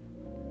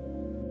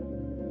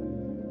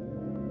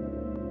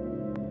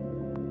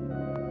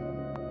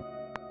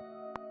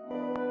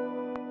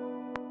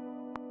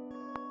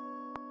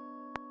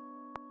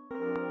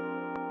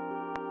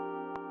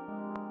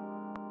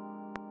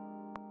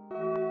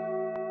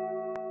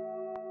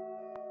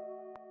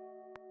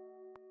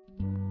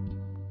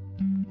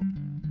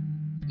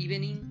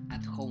 Evening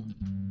at Home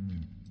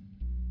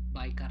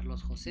by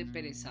Carlos José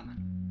Pérez Sámano.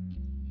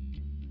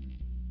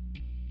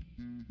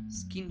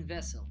 Skin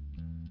vessel,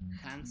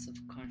 hands of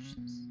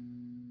conscience.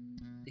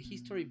 The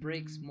history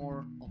breaks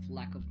more of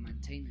lack of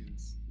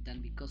maintenance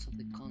than because of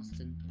the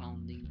constant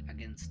pounding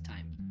against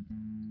time.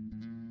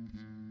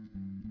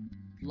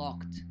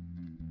 Locked,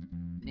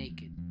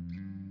 naked,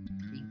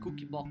 in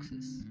cookie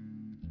boxes,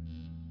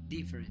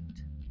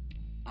 different,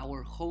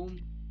 our home,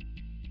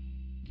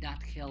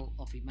 that hell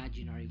of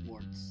imaginary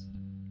words,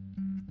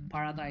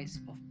 paradise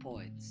of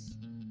poets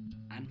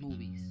and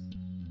movies.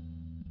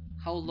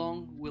 How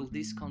long will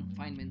this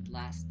confinement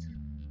last?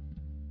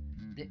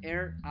 The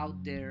air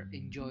out there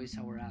enjoys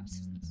our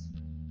absence.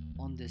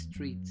 On the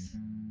streets,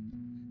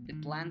 the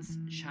plants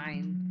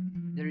shine,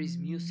 there is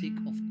music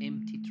of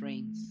empty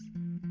trains.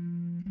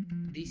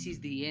 This is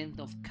the end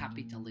of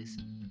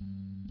capitalism.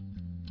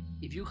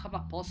 If you have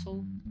a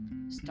puzzle,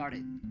 start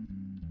it.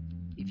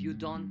 If you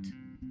don't,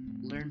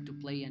 learn to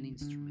play an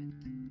instrument.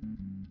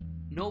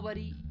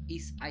 Nobody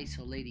is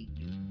isolating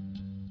you.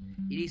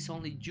 It is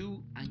only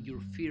you and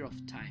your fear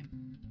of time.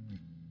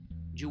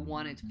 You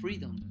wanted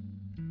freedom,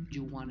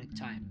 you wanted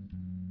time.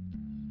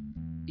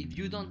 If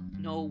you don't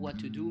know what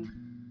to do,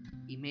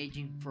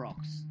 imagine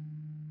frogs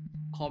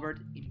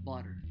covered in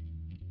butter.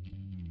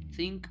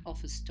 Think of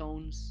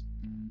stones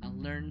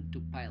and learn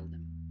to pile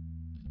them.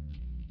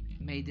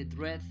 May the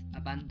dread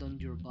abandon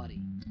your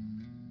body.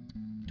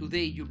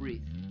 Today you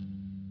breathe.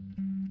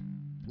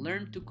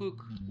 Learn to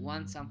cook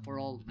once and for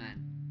all,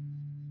 man.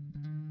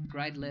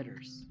 Write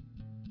letters.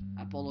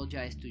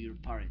 Apologize to your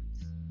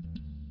parents.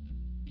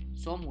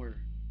 Somewhere,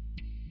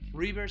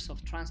 rivers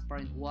of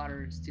transparent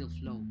water still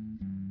flow.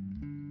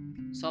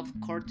 Soft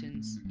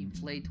curtains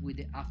inflate with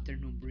the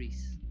afternoon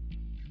breeze.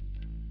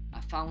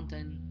 A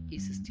fountain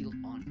is still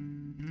on.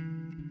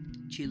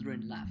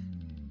 Children laugh.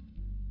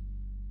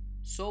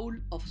 Soul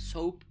of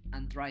soap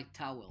and dry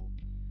towel,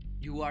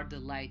 you are the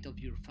light of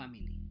your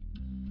family.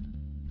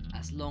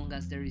 As long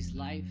as there is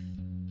life,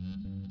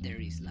 there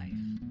is life.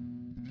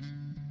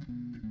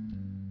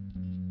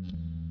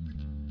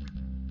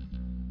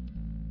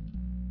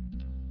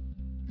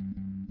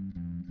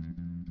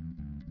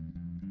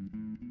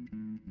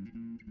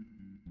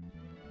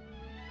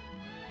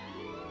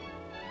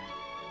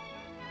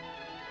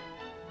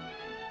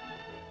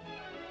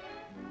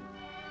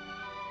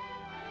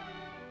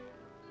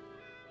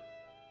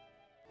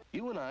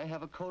 You and I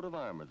have a coat of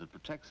armor that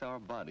protects our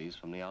bodies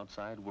from the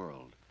outside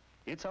world.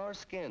 It's our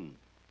skin.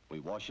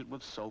 We wash it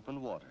with soap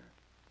and water.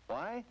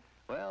 Why?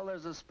 Well,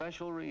 there's a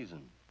special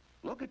reason.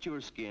 Look at your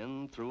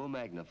skin through a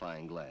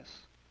magnifying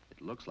glass.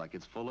 It looks like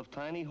it's full of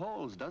tiny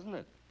holes, doesn't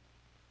it?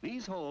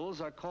 These holes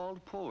are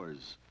called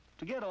pores.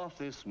 To get off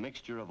this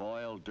mixture of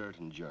oil, dirt,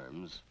 and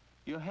germs,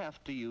 you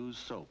have to use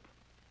soap.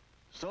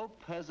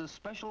 Soap has a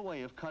special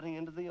way of cutting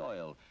into the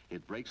oil.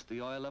 It breaks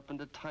the oil up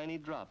into tiny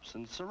drops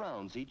and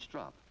surrounds each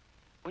drop.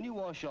 When you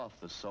wash off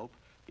the soap,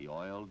 the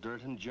oil,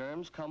 dirt, and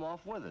germs come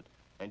off with it,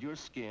 and your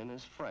skin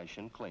is fresh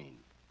and clean.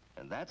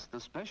 And that's the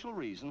special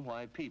reason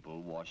why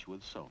people wash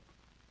with soap.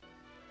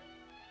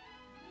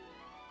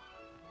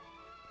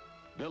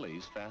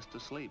 Billy's fast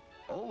asleep.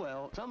 Oh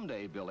well,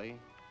 someday, Billy,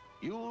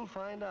 you'll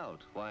find out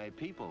why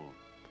people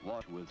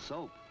wash with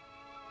soap.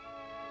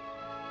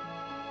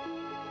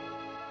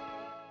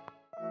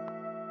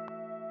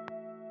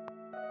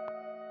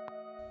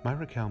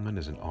 Myra Kalman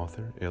is an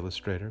author,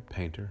 illustrator,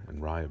 painter,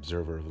 and wry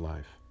observer of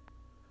life.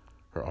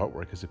 Her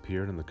artwork has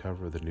appeared on the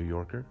cover of The New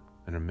Yorker,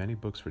 and her many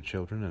books for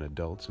children and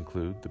adults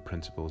include The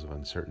Principles of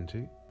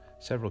Uncertainty,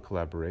 several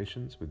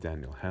collaborations with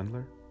Daniel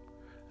Handler,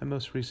 and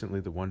most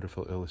recently the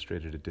wonderful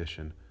illustrated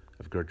edition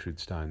of Gertrude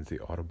Stein's The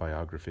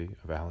Autobiography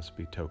of Alice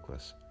B.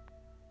 Toklas.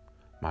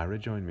 Myra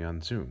joined me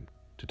on Zoom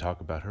to talk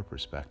about her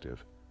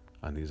perspective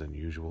on these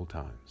unusual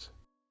times.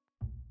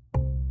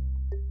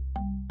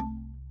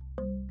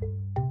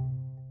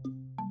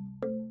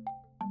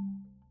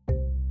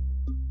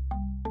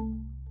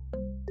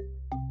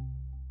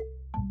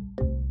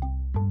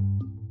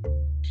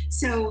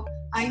 So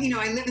I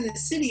live in the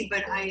city,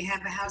 but I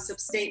have a house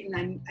upstate,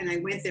 and I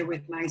went there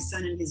with my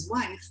son and his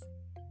wife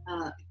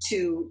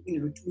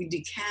we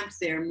decamped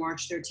there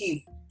March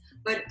 13th.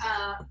 But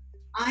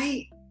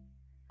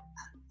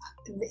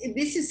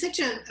this is such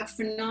a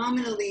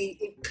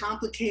phenomenally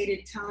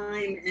complicated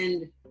time,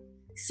 and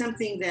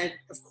something that,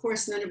 of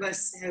course, none of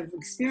us have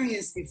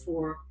experienced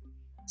before.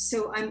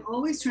 So I'm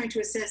always trying to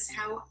assess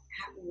how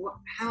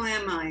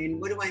am I, and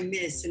what do I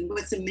miss, and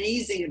what's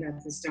amazing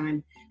about this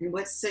time, and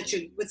what's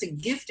a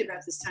gift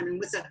about this time, and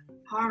what's a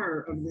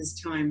horror of this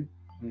time.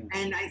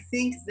 And I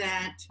think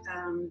that,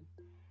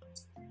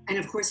 and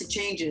of course it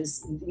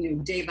changes,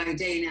 day by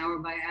day and hour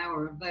by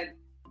hour. But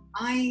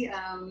I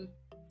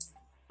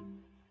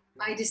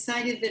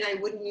decided that I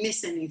wouldn't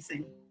miss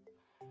anything,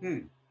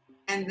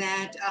 and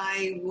that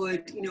I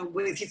would,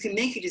 if you can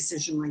make a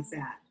decision like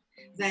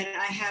that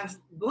I have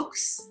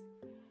books,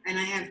 and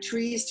I have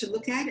trees to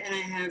look at, and I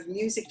have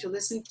music to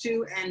listen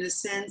to, and a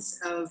sense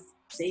of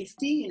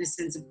safety and a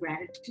sense of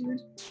gratitude.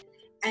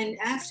 And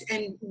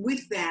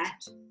with that,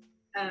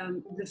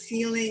 the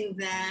feeling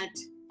that,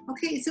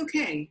 okay, it's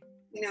okay.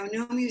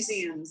 No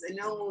museums and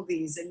no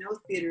movies and no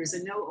theaters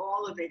and no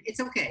all of it. It's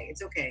okay.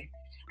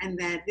 And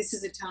that this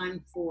is a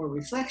time for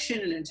reflection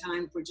and a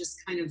time for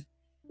just kind of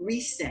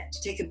reset,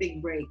 to take a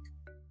big break.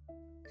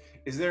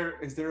 Is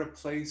there a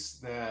place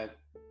that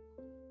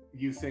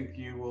you think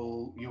you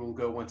will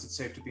go once it's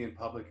safe to be in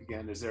public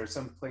again? Is there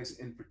some place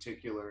in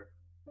particular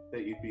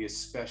that you'd be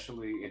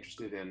especially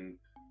interested in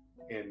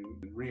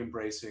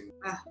re-embracing?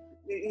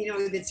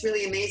 It's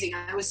really amazing.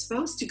 I was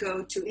supposed to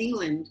go to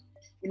England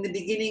in the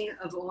beginning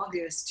of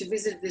August to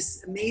visit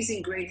this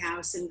amazing great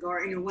house in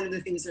garden. One of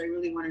the things that I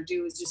really want to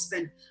do is just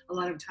spend a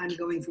lot of time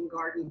going from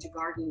garden to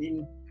garden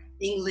in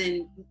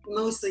England,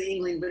 mostly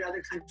England, but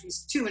other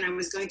countries too. And I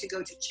was going to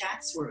go to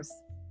Chatsworth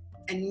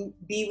and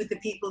be with the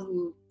people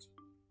who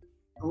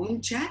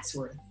own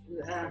Chatsworth,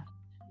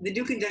 the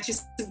Duke and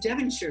Duchess of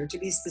Devonshire, to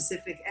be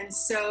specific. And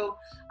so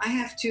I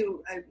have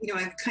to,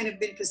 I've kind of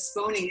been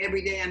postponing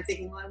every day. I'm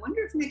thinking, well, I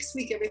wonder if next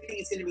week everything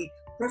is going to be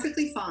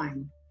perfectly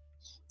fine.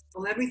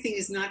 Well, everything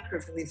is not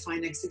perfectly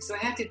fine next week, so I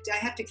have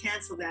to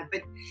cancel that.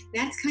 But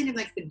that's kind of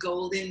like the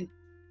golden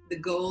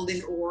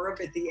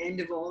orb at the end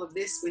of all of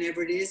this,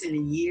 whenever it is, in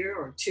a year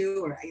or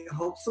two, or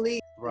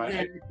hopefully.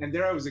 Right. And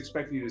there I was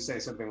expecting you to say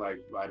something like,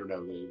 I don't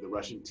know, the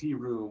Russian tea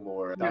room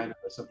or diner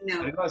or something. No. I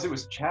didn't realize it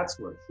was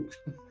Chatsworth.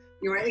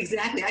 You're right,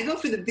 exactly. I go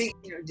for the big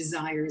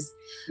desires.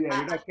 Yeah,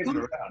 you're not kidding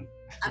around.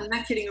 I'm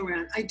not kidding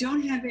around. I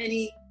don't have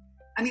any,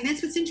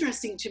 that's what's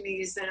interesting to me,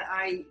 is that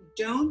I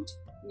don't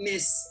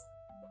miss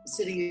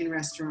sitting in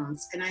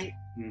restaurants, and I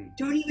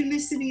don't even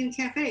miss sitting in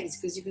cafes,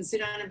 because you can sit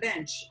on a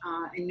bench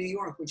in New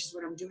York, which is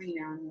what I'm doing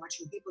now, and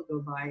watching people go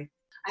by.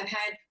 I've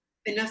had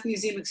enough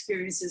museum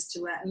experiences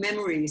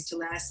memories to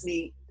last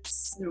me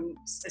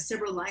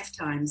several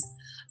lifetimes.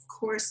 Of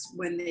course,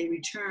 when they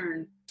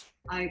return,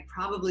 I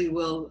probably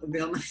will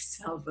avail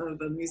myself of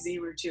a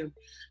museum or two.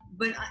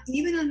 But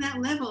even on that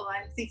level,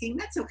 I'm thinking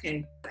that's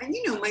okay. And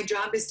my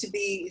job is to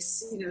be,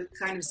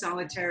 kind of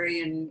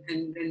solitary and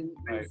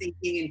right.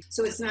 thinking, and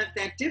so it's not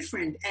that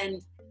different.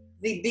 And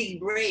the big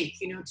break,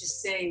 to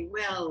say,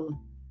 well,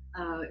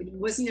 it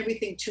wasn't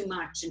everything too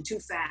much and too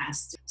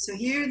fast. So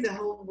here the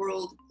whole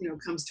world,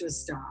 comes to a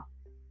stop.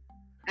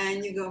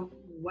 And you go,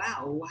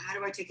 wow, how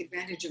do I take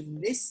advantage of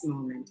this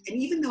moment? And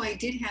even though I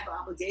did have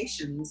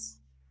obligations,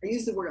 I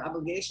use the word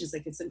obligations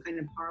like it's some kind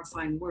of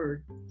horrifying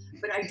word,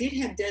 but I did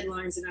have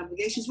deadlines and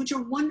obligations, which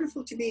are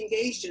wonderful to be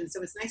engaged in.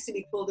 So it's nice to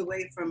be pulled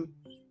away from,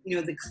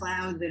 the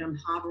cloud that I'm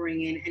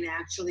hovering in, and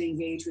actually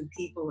engage with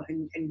people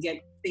and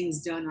get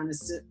things done on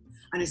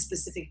a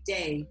specific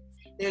day.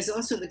 There's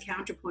also the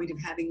counterpoint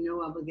of having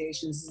no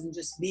obligations and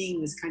just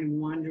being this kind of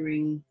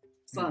wandering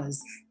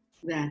fuzz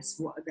that's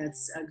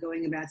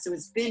going about. So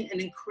it's been an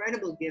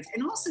incredible gift,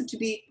 and also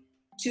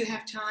to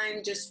have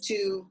time just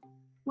to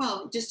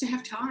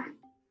have time.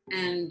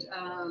 And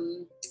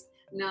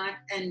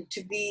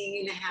to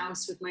be in a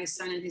house with my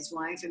son and his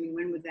wife.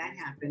 When would that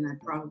happen? I'd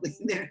probably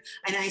there.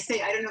 And I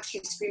don't know if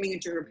she's screaming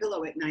into her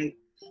pillow at night,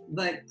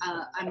 but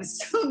I'm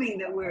assuming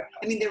that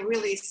they're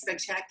really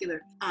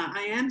spectacular.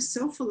 I am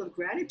so full of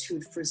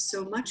gratitude for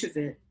so much of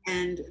it.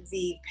 And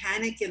the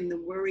panic and the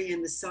worry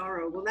and the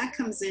sorrow, well, that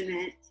comes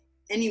in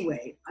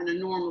anyway on a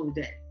normal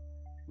day.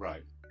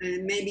 Right.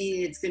 And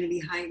maybe it's going to be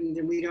heightened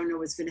and we don't know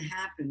what's going to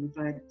happen,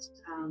 but...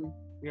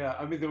 Yeah,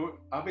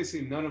 obviously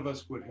none of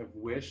us would have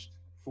wished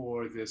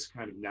for this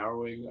kind of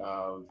narrowing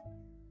of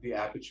the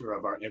aperture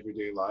of our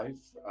everyday life,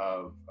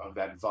 of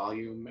that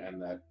volume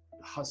and that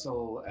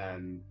hustle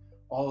and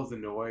all of the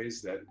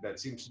noise that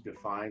seems to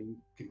define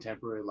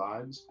contemporary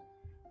lives.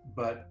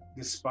 But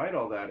despite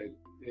all that,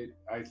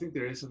 I think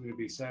there is something to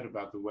be said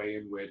about the way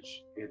in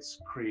which it's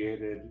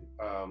created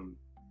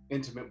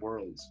intimate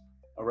worlds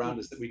around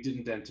us that we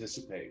didn't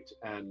anticipate.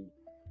 And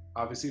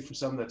obviously for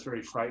some that's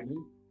very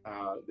frightening.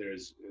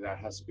 That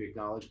has to be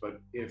acknowledged. But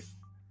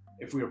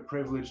if we are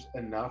privileged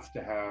enough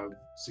to have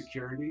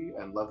security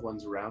and loved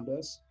ones around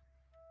us,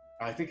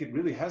 I think it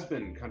really has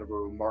been kind of a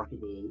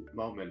remarkable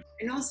moment.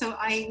 And also,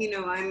 I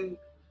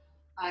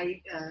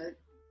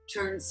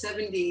turned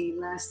 70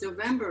 last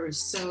November,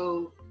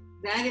 so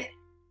that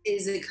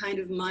is a kind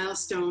of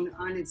milestone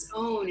on its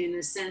own, in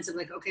a sense of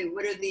like, okay,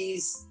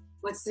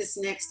 what's this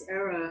next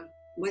era?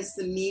 What's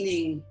the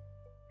meaning,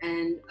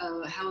 and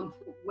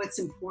what's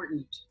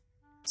important?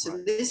 So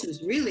this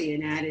was really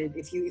an added.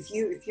 If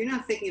you're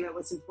not thinking about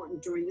what's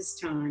important during this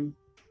time,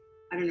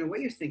 I don't know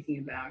what you're thinking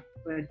about.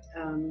 But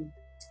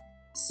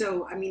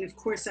so I mean, of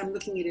course, I'm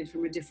looking at it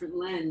from a different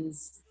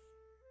lens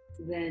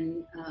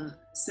than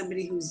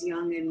somebody who's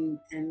young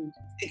and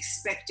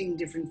expecting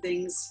different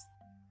things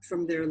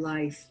from their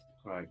life.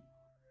 Right.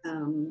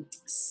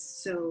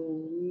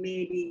 So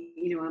maybe,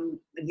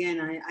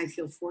 I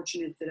feel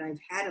fortunate that I've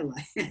had a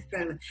life,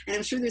 and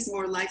I'm sure there's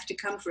more life to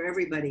come for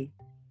everybody.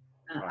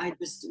 Right. I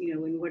just,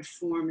 in what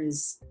form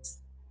is,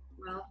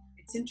 well,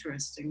 it's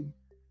interesting.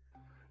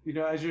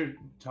 As you're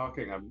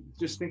talking, I'm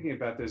just thinking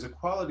about there's a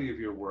quality of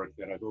your work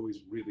that I've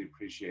always really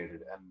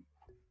appreciated. And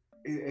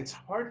it's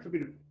hard for me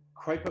to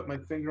quite put my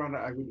finger on it.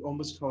 I would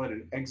almost call it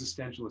an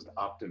existentialist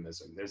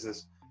optimism. There's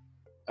this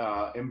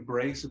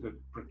embrace of the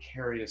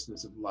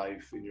precariousness of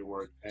life in your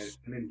work, and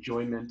an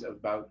enjoyment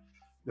about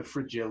the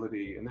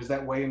fragility. And there's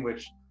that way in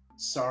which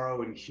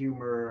sorrow and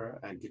humor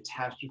and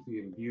catastrophe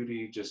and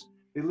beauty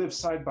they live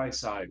side by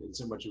side in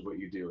so much of what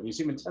you do. And you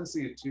seem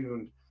intensely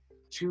attuned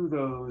to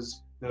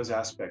those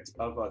aspects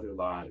of other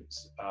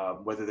lives,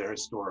 whether they're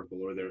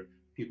historical or they're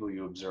people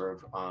you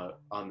observe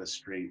on the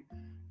street.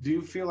 Do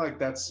you feel like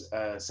that's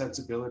a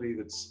sensibility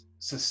that's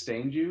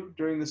sustained you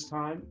during this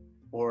time?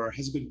 Or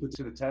has it been put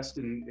to the test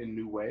in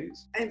new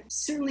ways? I've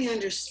certainly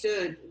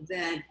understood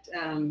that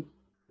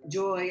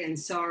joy and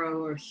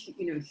sorrow, or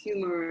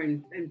humor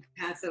and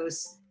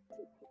pathos,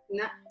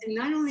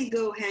 not only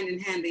go hand in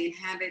hand, they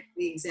inhabit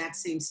the exact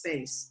same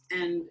space,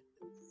 and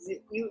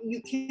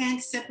you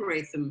can't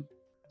separate them.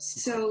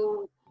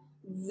 So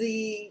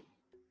the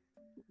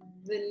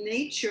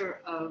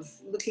nature of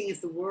looking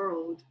at the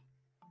world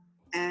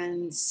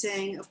and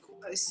saying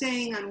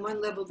on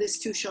one level, this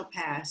too shall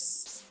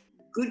pass.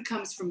 Good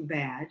comes from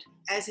bad,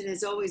 as it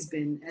has always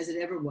been, as it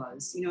ever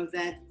was.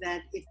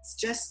 That it's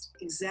just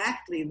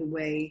exactly the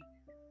way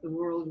the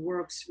world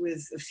works,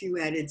 with a few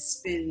added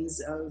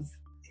spins of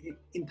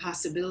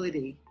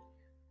impossibility.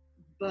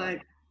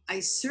 But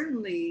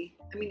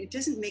it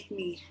doesn't make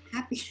me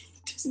happy.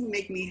 It doesn't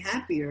make me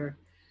happier,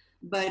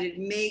 but it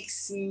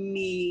makes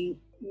me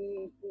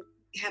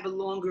have a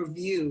longer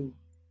view,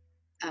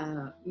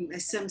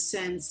 some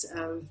sense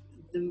of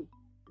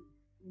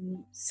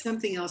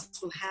something else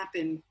will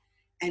happen,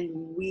 and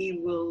we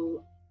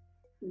will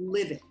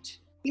live it.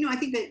 I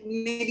think that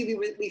maybe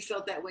we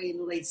felt that way in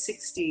the late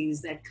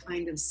 60s, that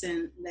kind of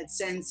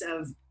sense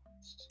of,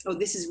 oh,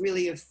 this is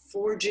really a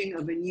forging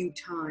of a new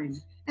time.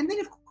 And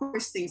then, of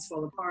course, things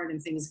fall apart and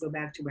things go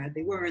back to where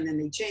they were, and then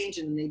they change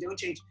and then they don't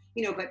change.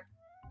 But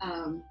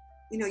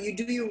you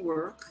do your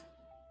work.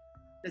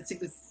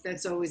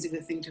 That's always a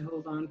good thing to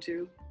hold on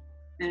to,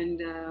 and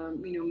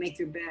make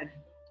your bed.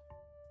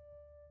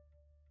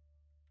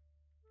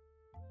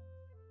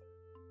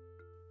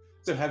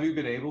 So have you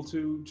been able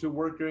to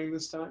work during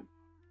this time?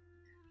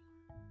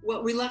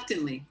 Well,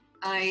 reluctantly.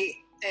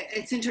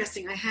 It's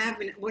interesting.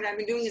 What I've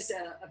been doing is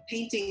a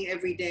painting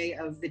every day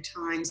of the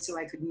time, so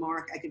I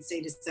could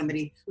say to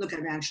somebody, look,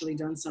 I've actually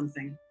done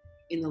something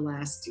in the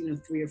last,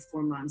 3 or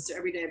 4 months. So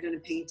every day I've done a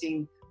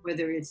painting,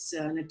 whether it's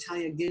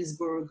Natalia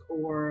Ginsburg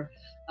or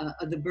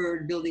the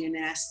bird building a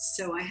nest.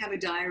 So I have a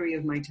diary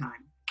of my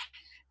time.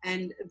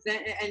 And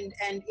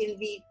in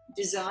the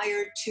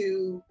desire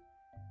to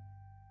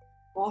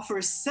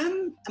offer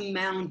some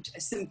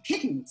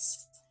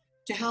pittance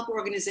to help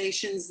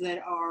organizations that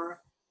are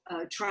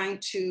trying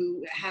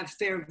to have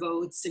fair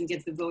votes and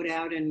get the vote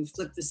out and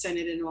flip the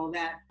Senate and all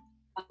that.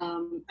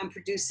 I'm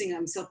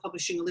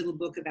self-publishing a little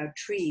book about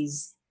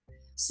trees.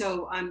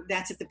 So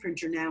that's at the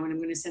printer now, and I'm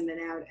going to send that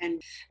out.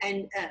 And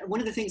one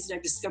of the things that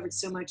I've discovered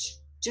so much,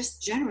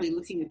 just generally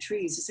looking at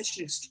trees, is such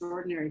an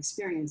extraordinary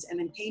experience, and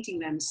then painting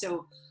them.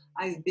 So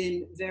I've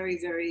been very,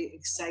 very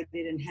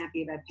excited and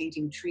happy about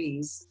painting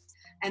trees.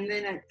 And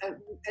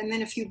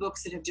then a few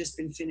books that have just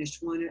been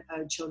finished. One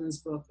a children's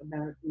book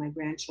about my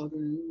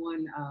grandchildren, and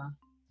one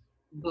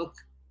book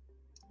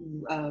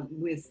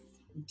with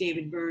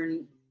David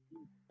Byrne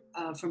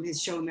from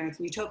his show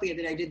American Utopia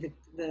that I did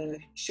the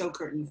show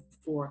curtain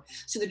for.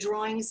 So the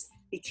drawings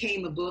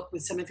became a book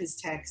with some of his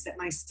text that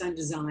my son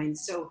designed.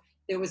 So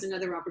there was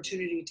another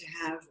opportunity to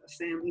have a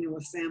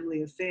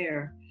family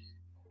affair.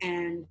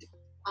 And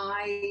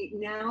I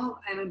now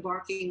am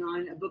embarking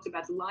on a book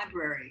about the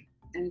library.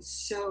 And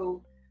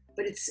so,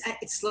 but it's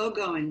slow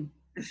going.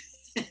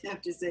 I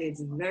have to say,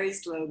 it's very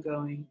slow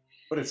going.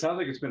 But it sounds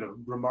like it's been a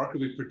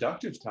remarkably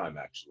productive time,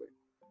 actually.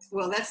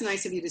 Well, that's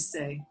nice of you to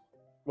say.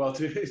 Well,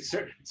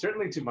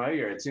 certainly to my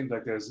ear, it seems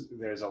like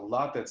there's a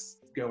lot that's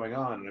going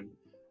on. And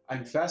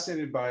I'm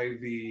fascinated by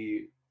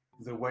the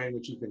way in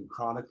which you've been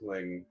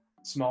chronicling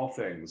small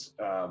things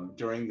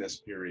during this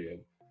period.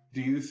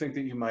 Do you think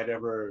that you might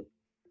ever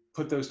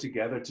put those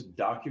together to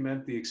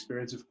document the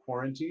experience of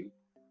quarantine?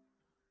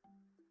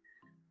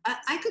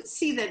 I could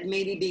see that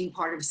maybe being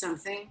part of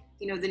something.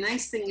 The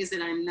nice thing is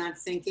that I'm not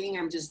thinking,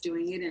 I'm just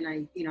doing it, and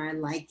I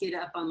like it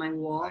up on my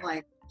wall.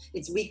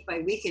 It's week by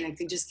week, and I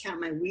can just count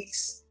my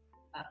weeks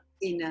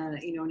in a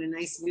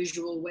nice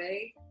visual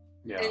way.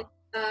 Yeah.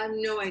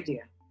 And, no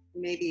idea.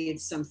 Maybe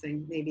it's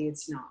something, maybe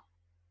it's not.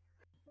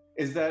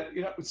 Is that,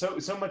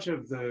 so much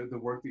of the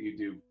work that you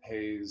do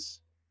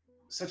pays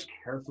such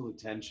careful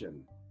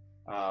attention,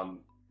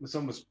 this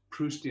almost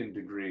Proustian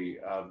degree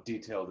of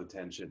detailed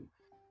attention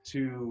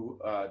to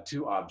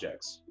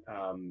objects,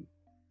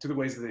 to the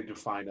ways that they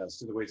define us,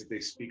 to the ways that they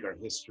speak our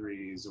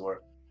histories,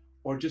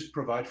 or just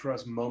provide for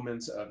us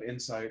moments of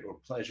insight or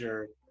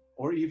pleasure,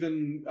 or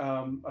even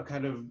a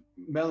kind of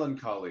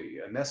melancholy,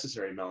 a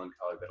necessary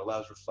melancholy that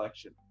allows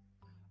reflection.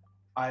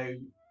 I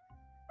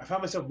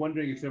found myself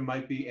wondering if there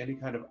might be any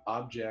kind of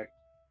object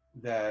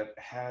that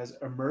has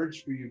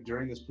emerged for you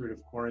during this period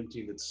of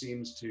quarantine that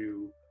seems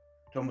to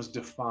almost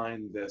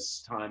define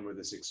this time or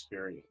this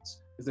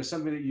experience. Is there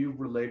something that you've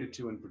related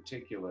to in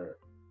particular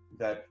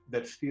that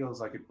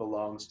feels like it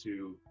belongs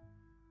to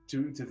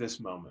this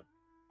moment?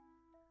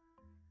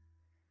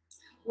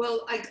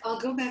 Well, I'll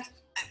go back.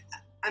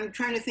 I'm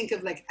trying to think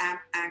of like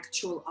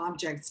actual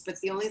objects, but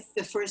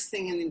the first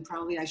thing, and then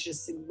probably I should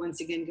once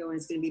again go, and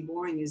it's going to be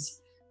boring,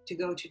 is to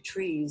go to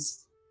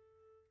trees.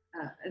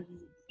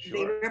 Sure.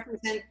 They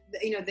represent,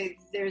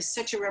 there's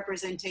such a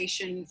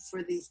representation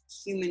for the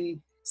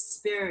human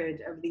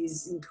spirit of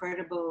these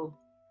incredible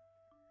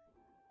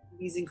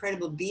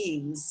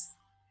beings.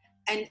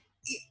 And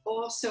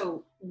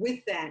also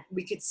with that,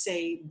 we could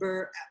say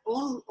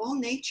all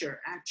nature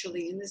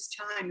actually in this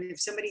time, if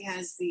somebody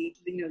has the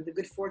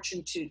good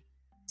fortune to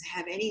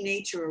have any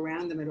nature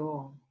around them at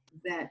all,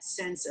 that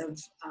sense of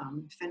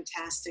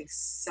fantastic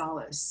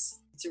solace,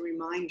 it's a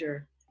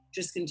reminder,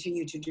 just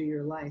continue to do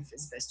your life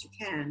as best you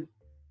can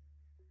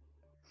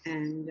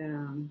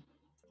and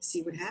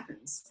see what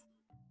happens.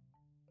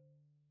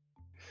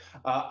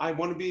 I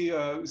want to be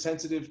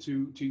sensitive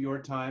to your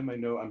time.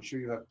 I'm sure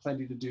you have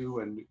plenty to do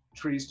and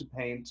trees to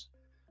paint.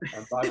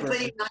 And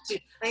plenty not to do.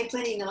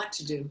 Plenty not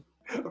to do.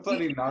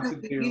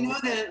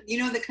 You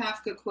know the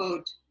Kafka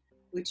quote,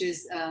 which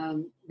is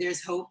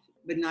 "There's hope,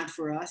 but not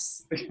for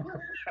us."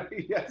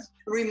 Yes.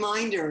 A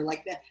reminder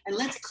like that, and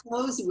let's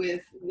close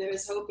with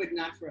 "There's hope, but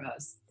not for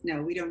us."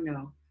 No, we don't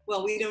know.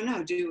 Well, we don't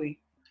know, do we?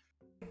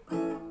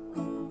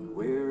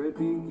 Where it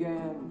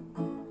began,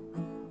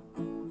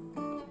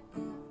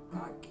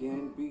 I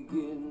can't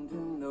begin to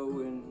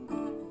knowing,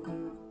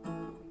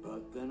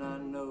 but then I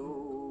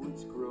know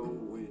it's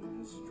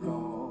growing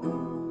strong.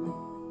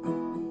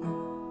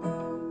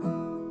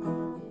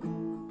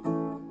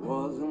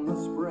 Was in the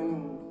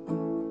spring,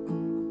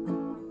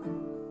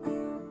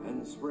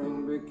 and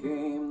spring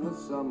became the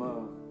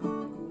summer.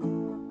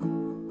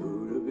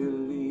 Who'd have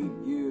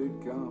believed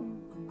you'd come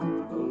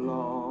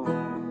along?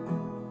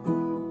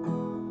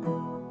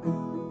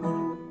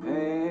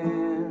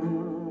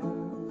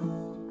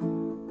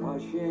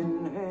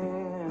 Washing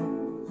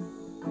hands,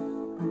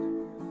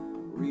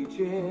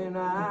 reaching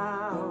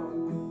out.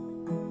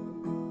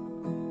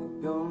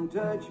 Don't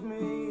touch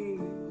me,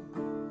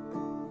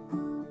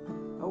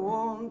 I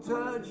won't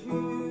touch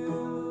you.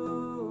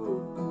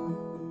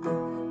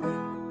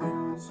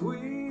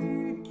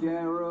 Sweet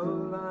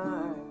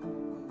Caroline,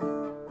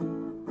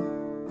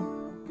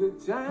 good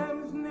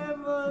times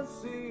never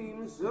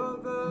seem so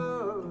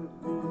good.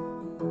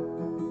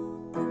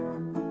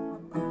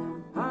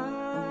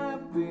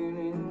 I've been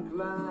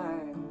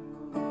inclined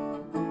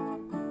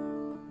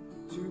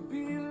to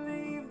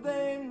believe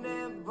they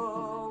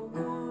never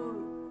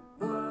would,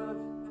 but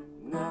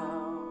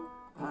now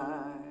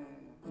I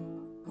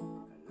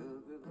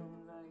love the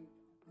night.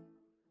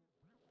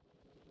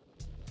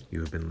 You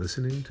have been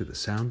listening to the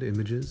sound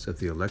images of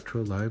the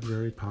Electro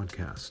Library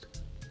podcast,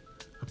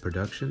 a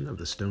production of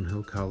the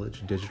Stonehill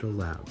College Digital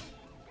Lab.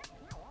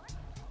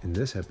 In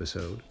this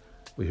episode,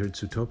 we heard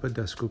Sutopa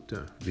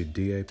Dasgupta read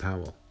D.A.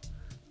 Powell,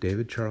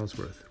 David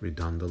Charlesworth read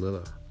Don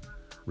DeLillo,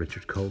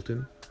 Richard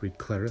Colton read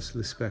Clarice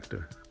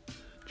Lispector,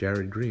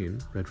 Jared Green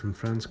read from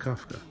Franz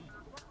Kafka,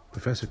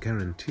 Professor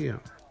Karen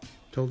Teo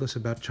told us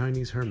about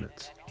Chinese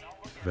hermits,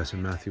 Professor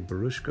Matthew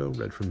Barushko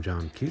read from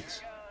John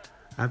Keats,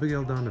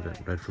 Abigail Donovan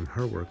read from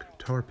her work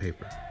Tar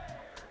Paper,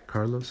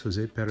 Carlos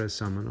Jose Perez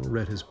Samano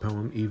read his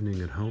poem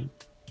Evening at Home,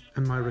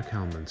 and Myra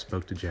Kalman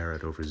spoke to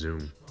Jared over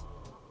Zoom.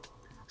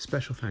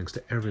 Special thanks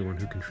to everyone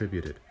who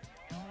contributed,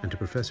 and to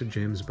Professor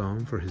James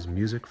Baum for his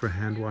music for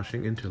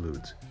hand-washing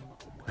interludes,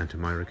 and to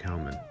Myra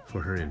Kalman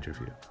for her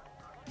interview.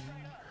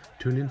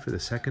 Tune in for the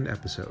second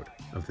episode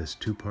of this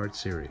two-part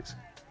series,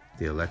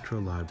 the Electro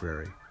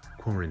Library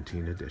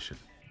Quarantine Edition.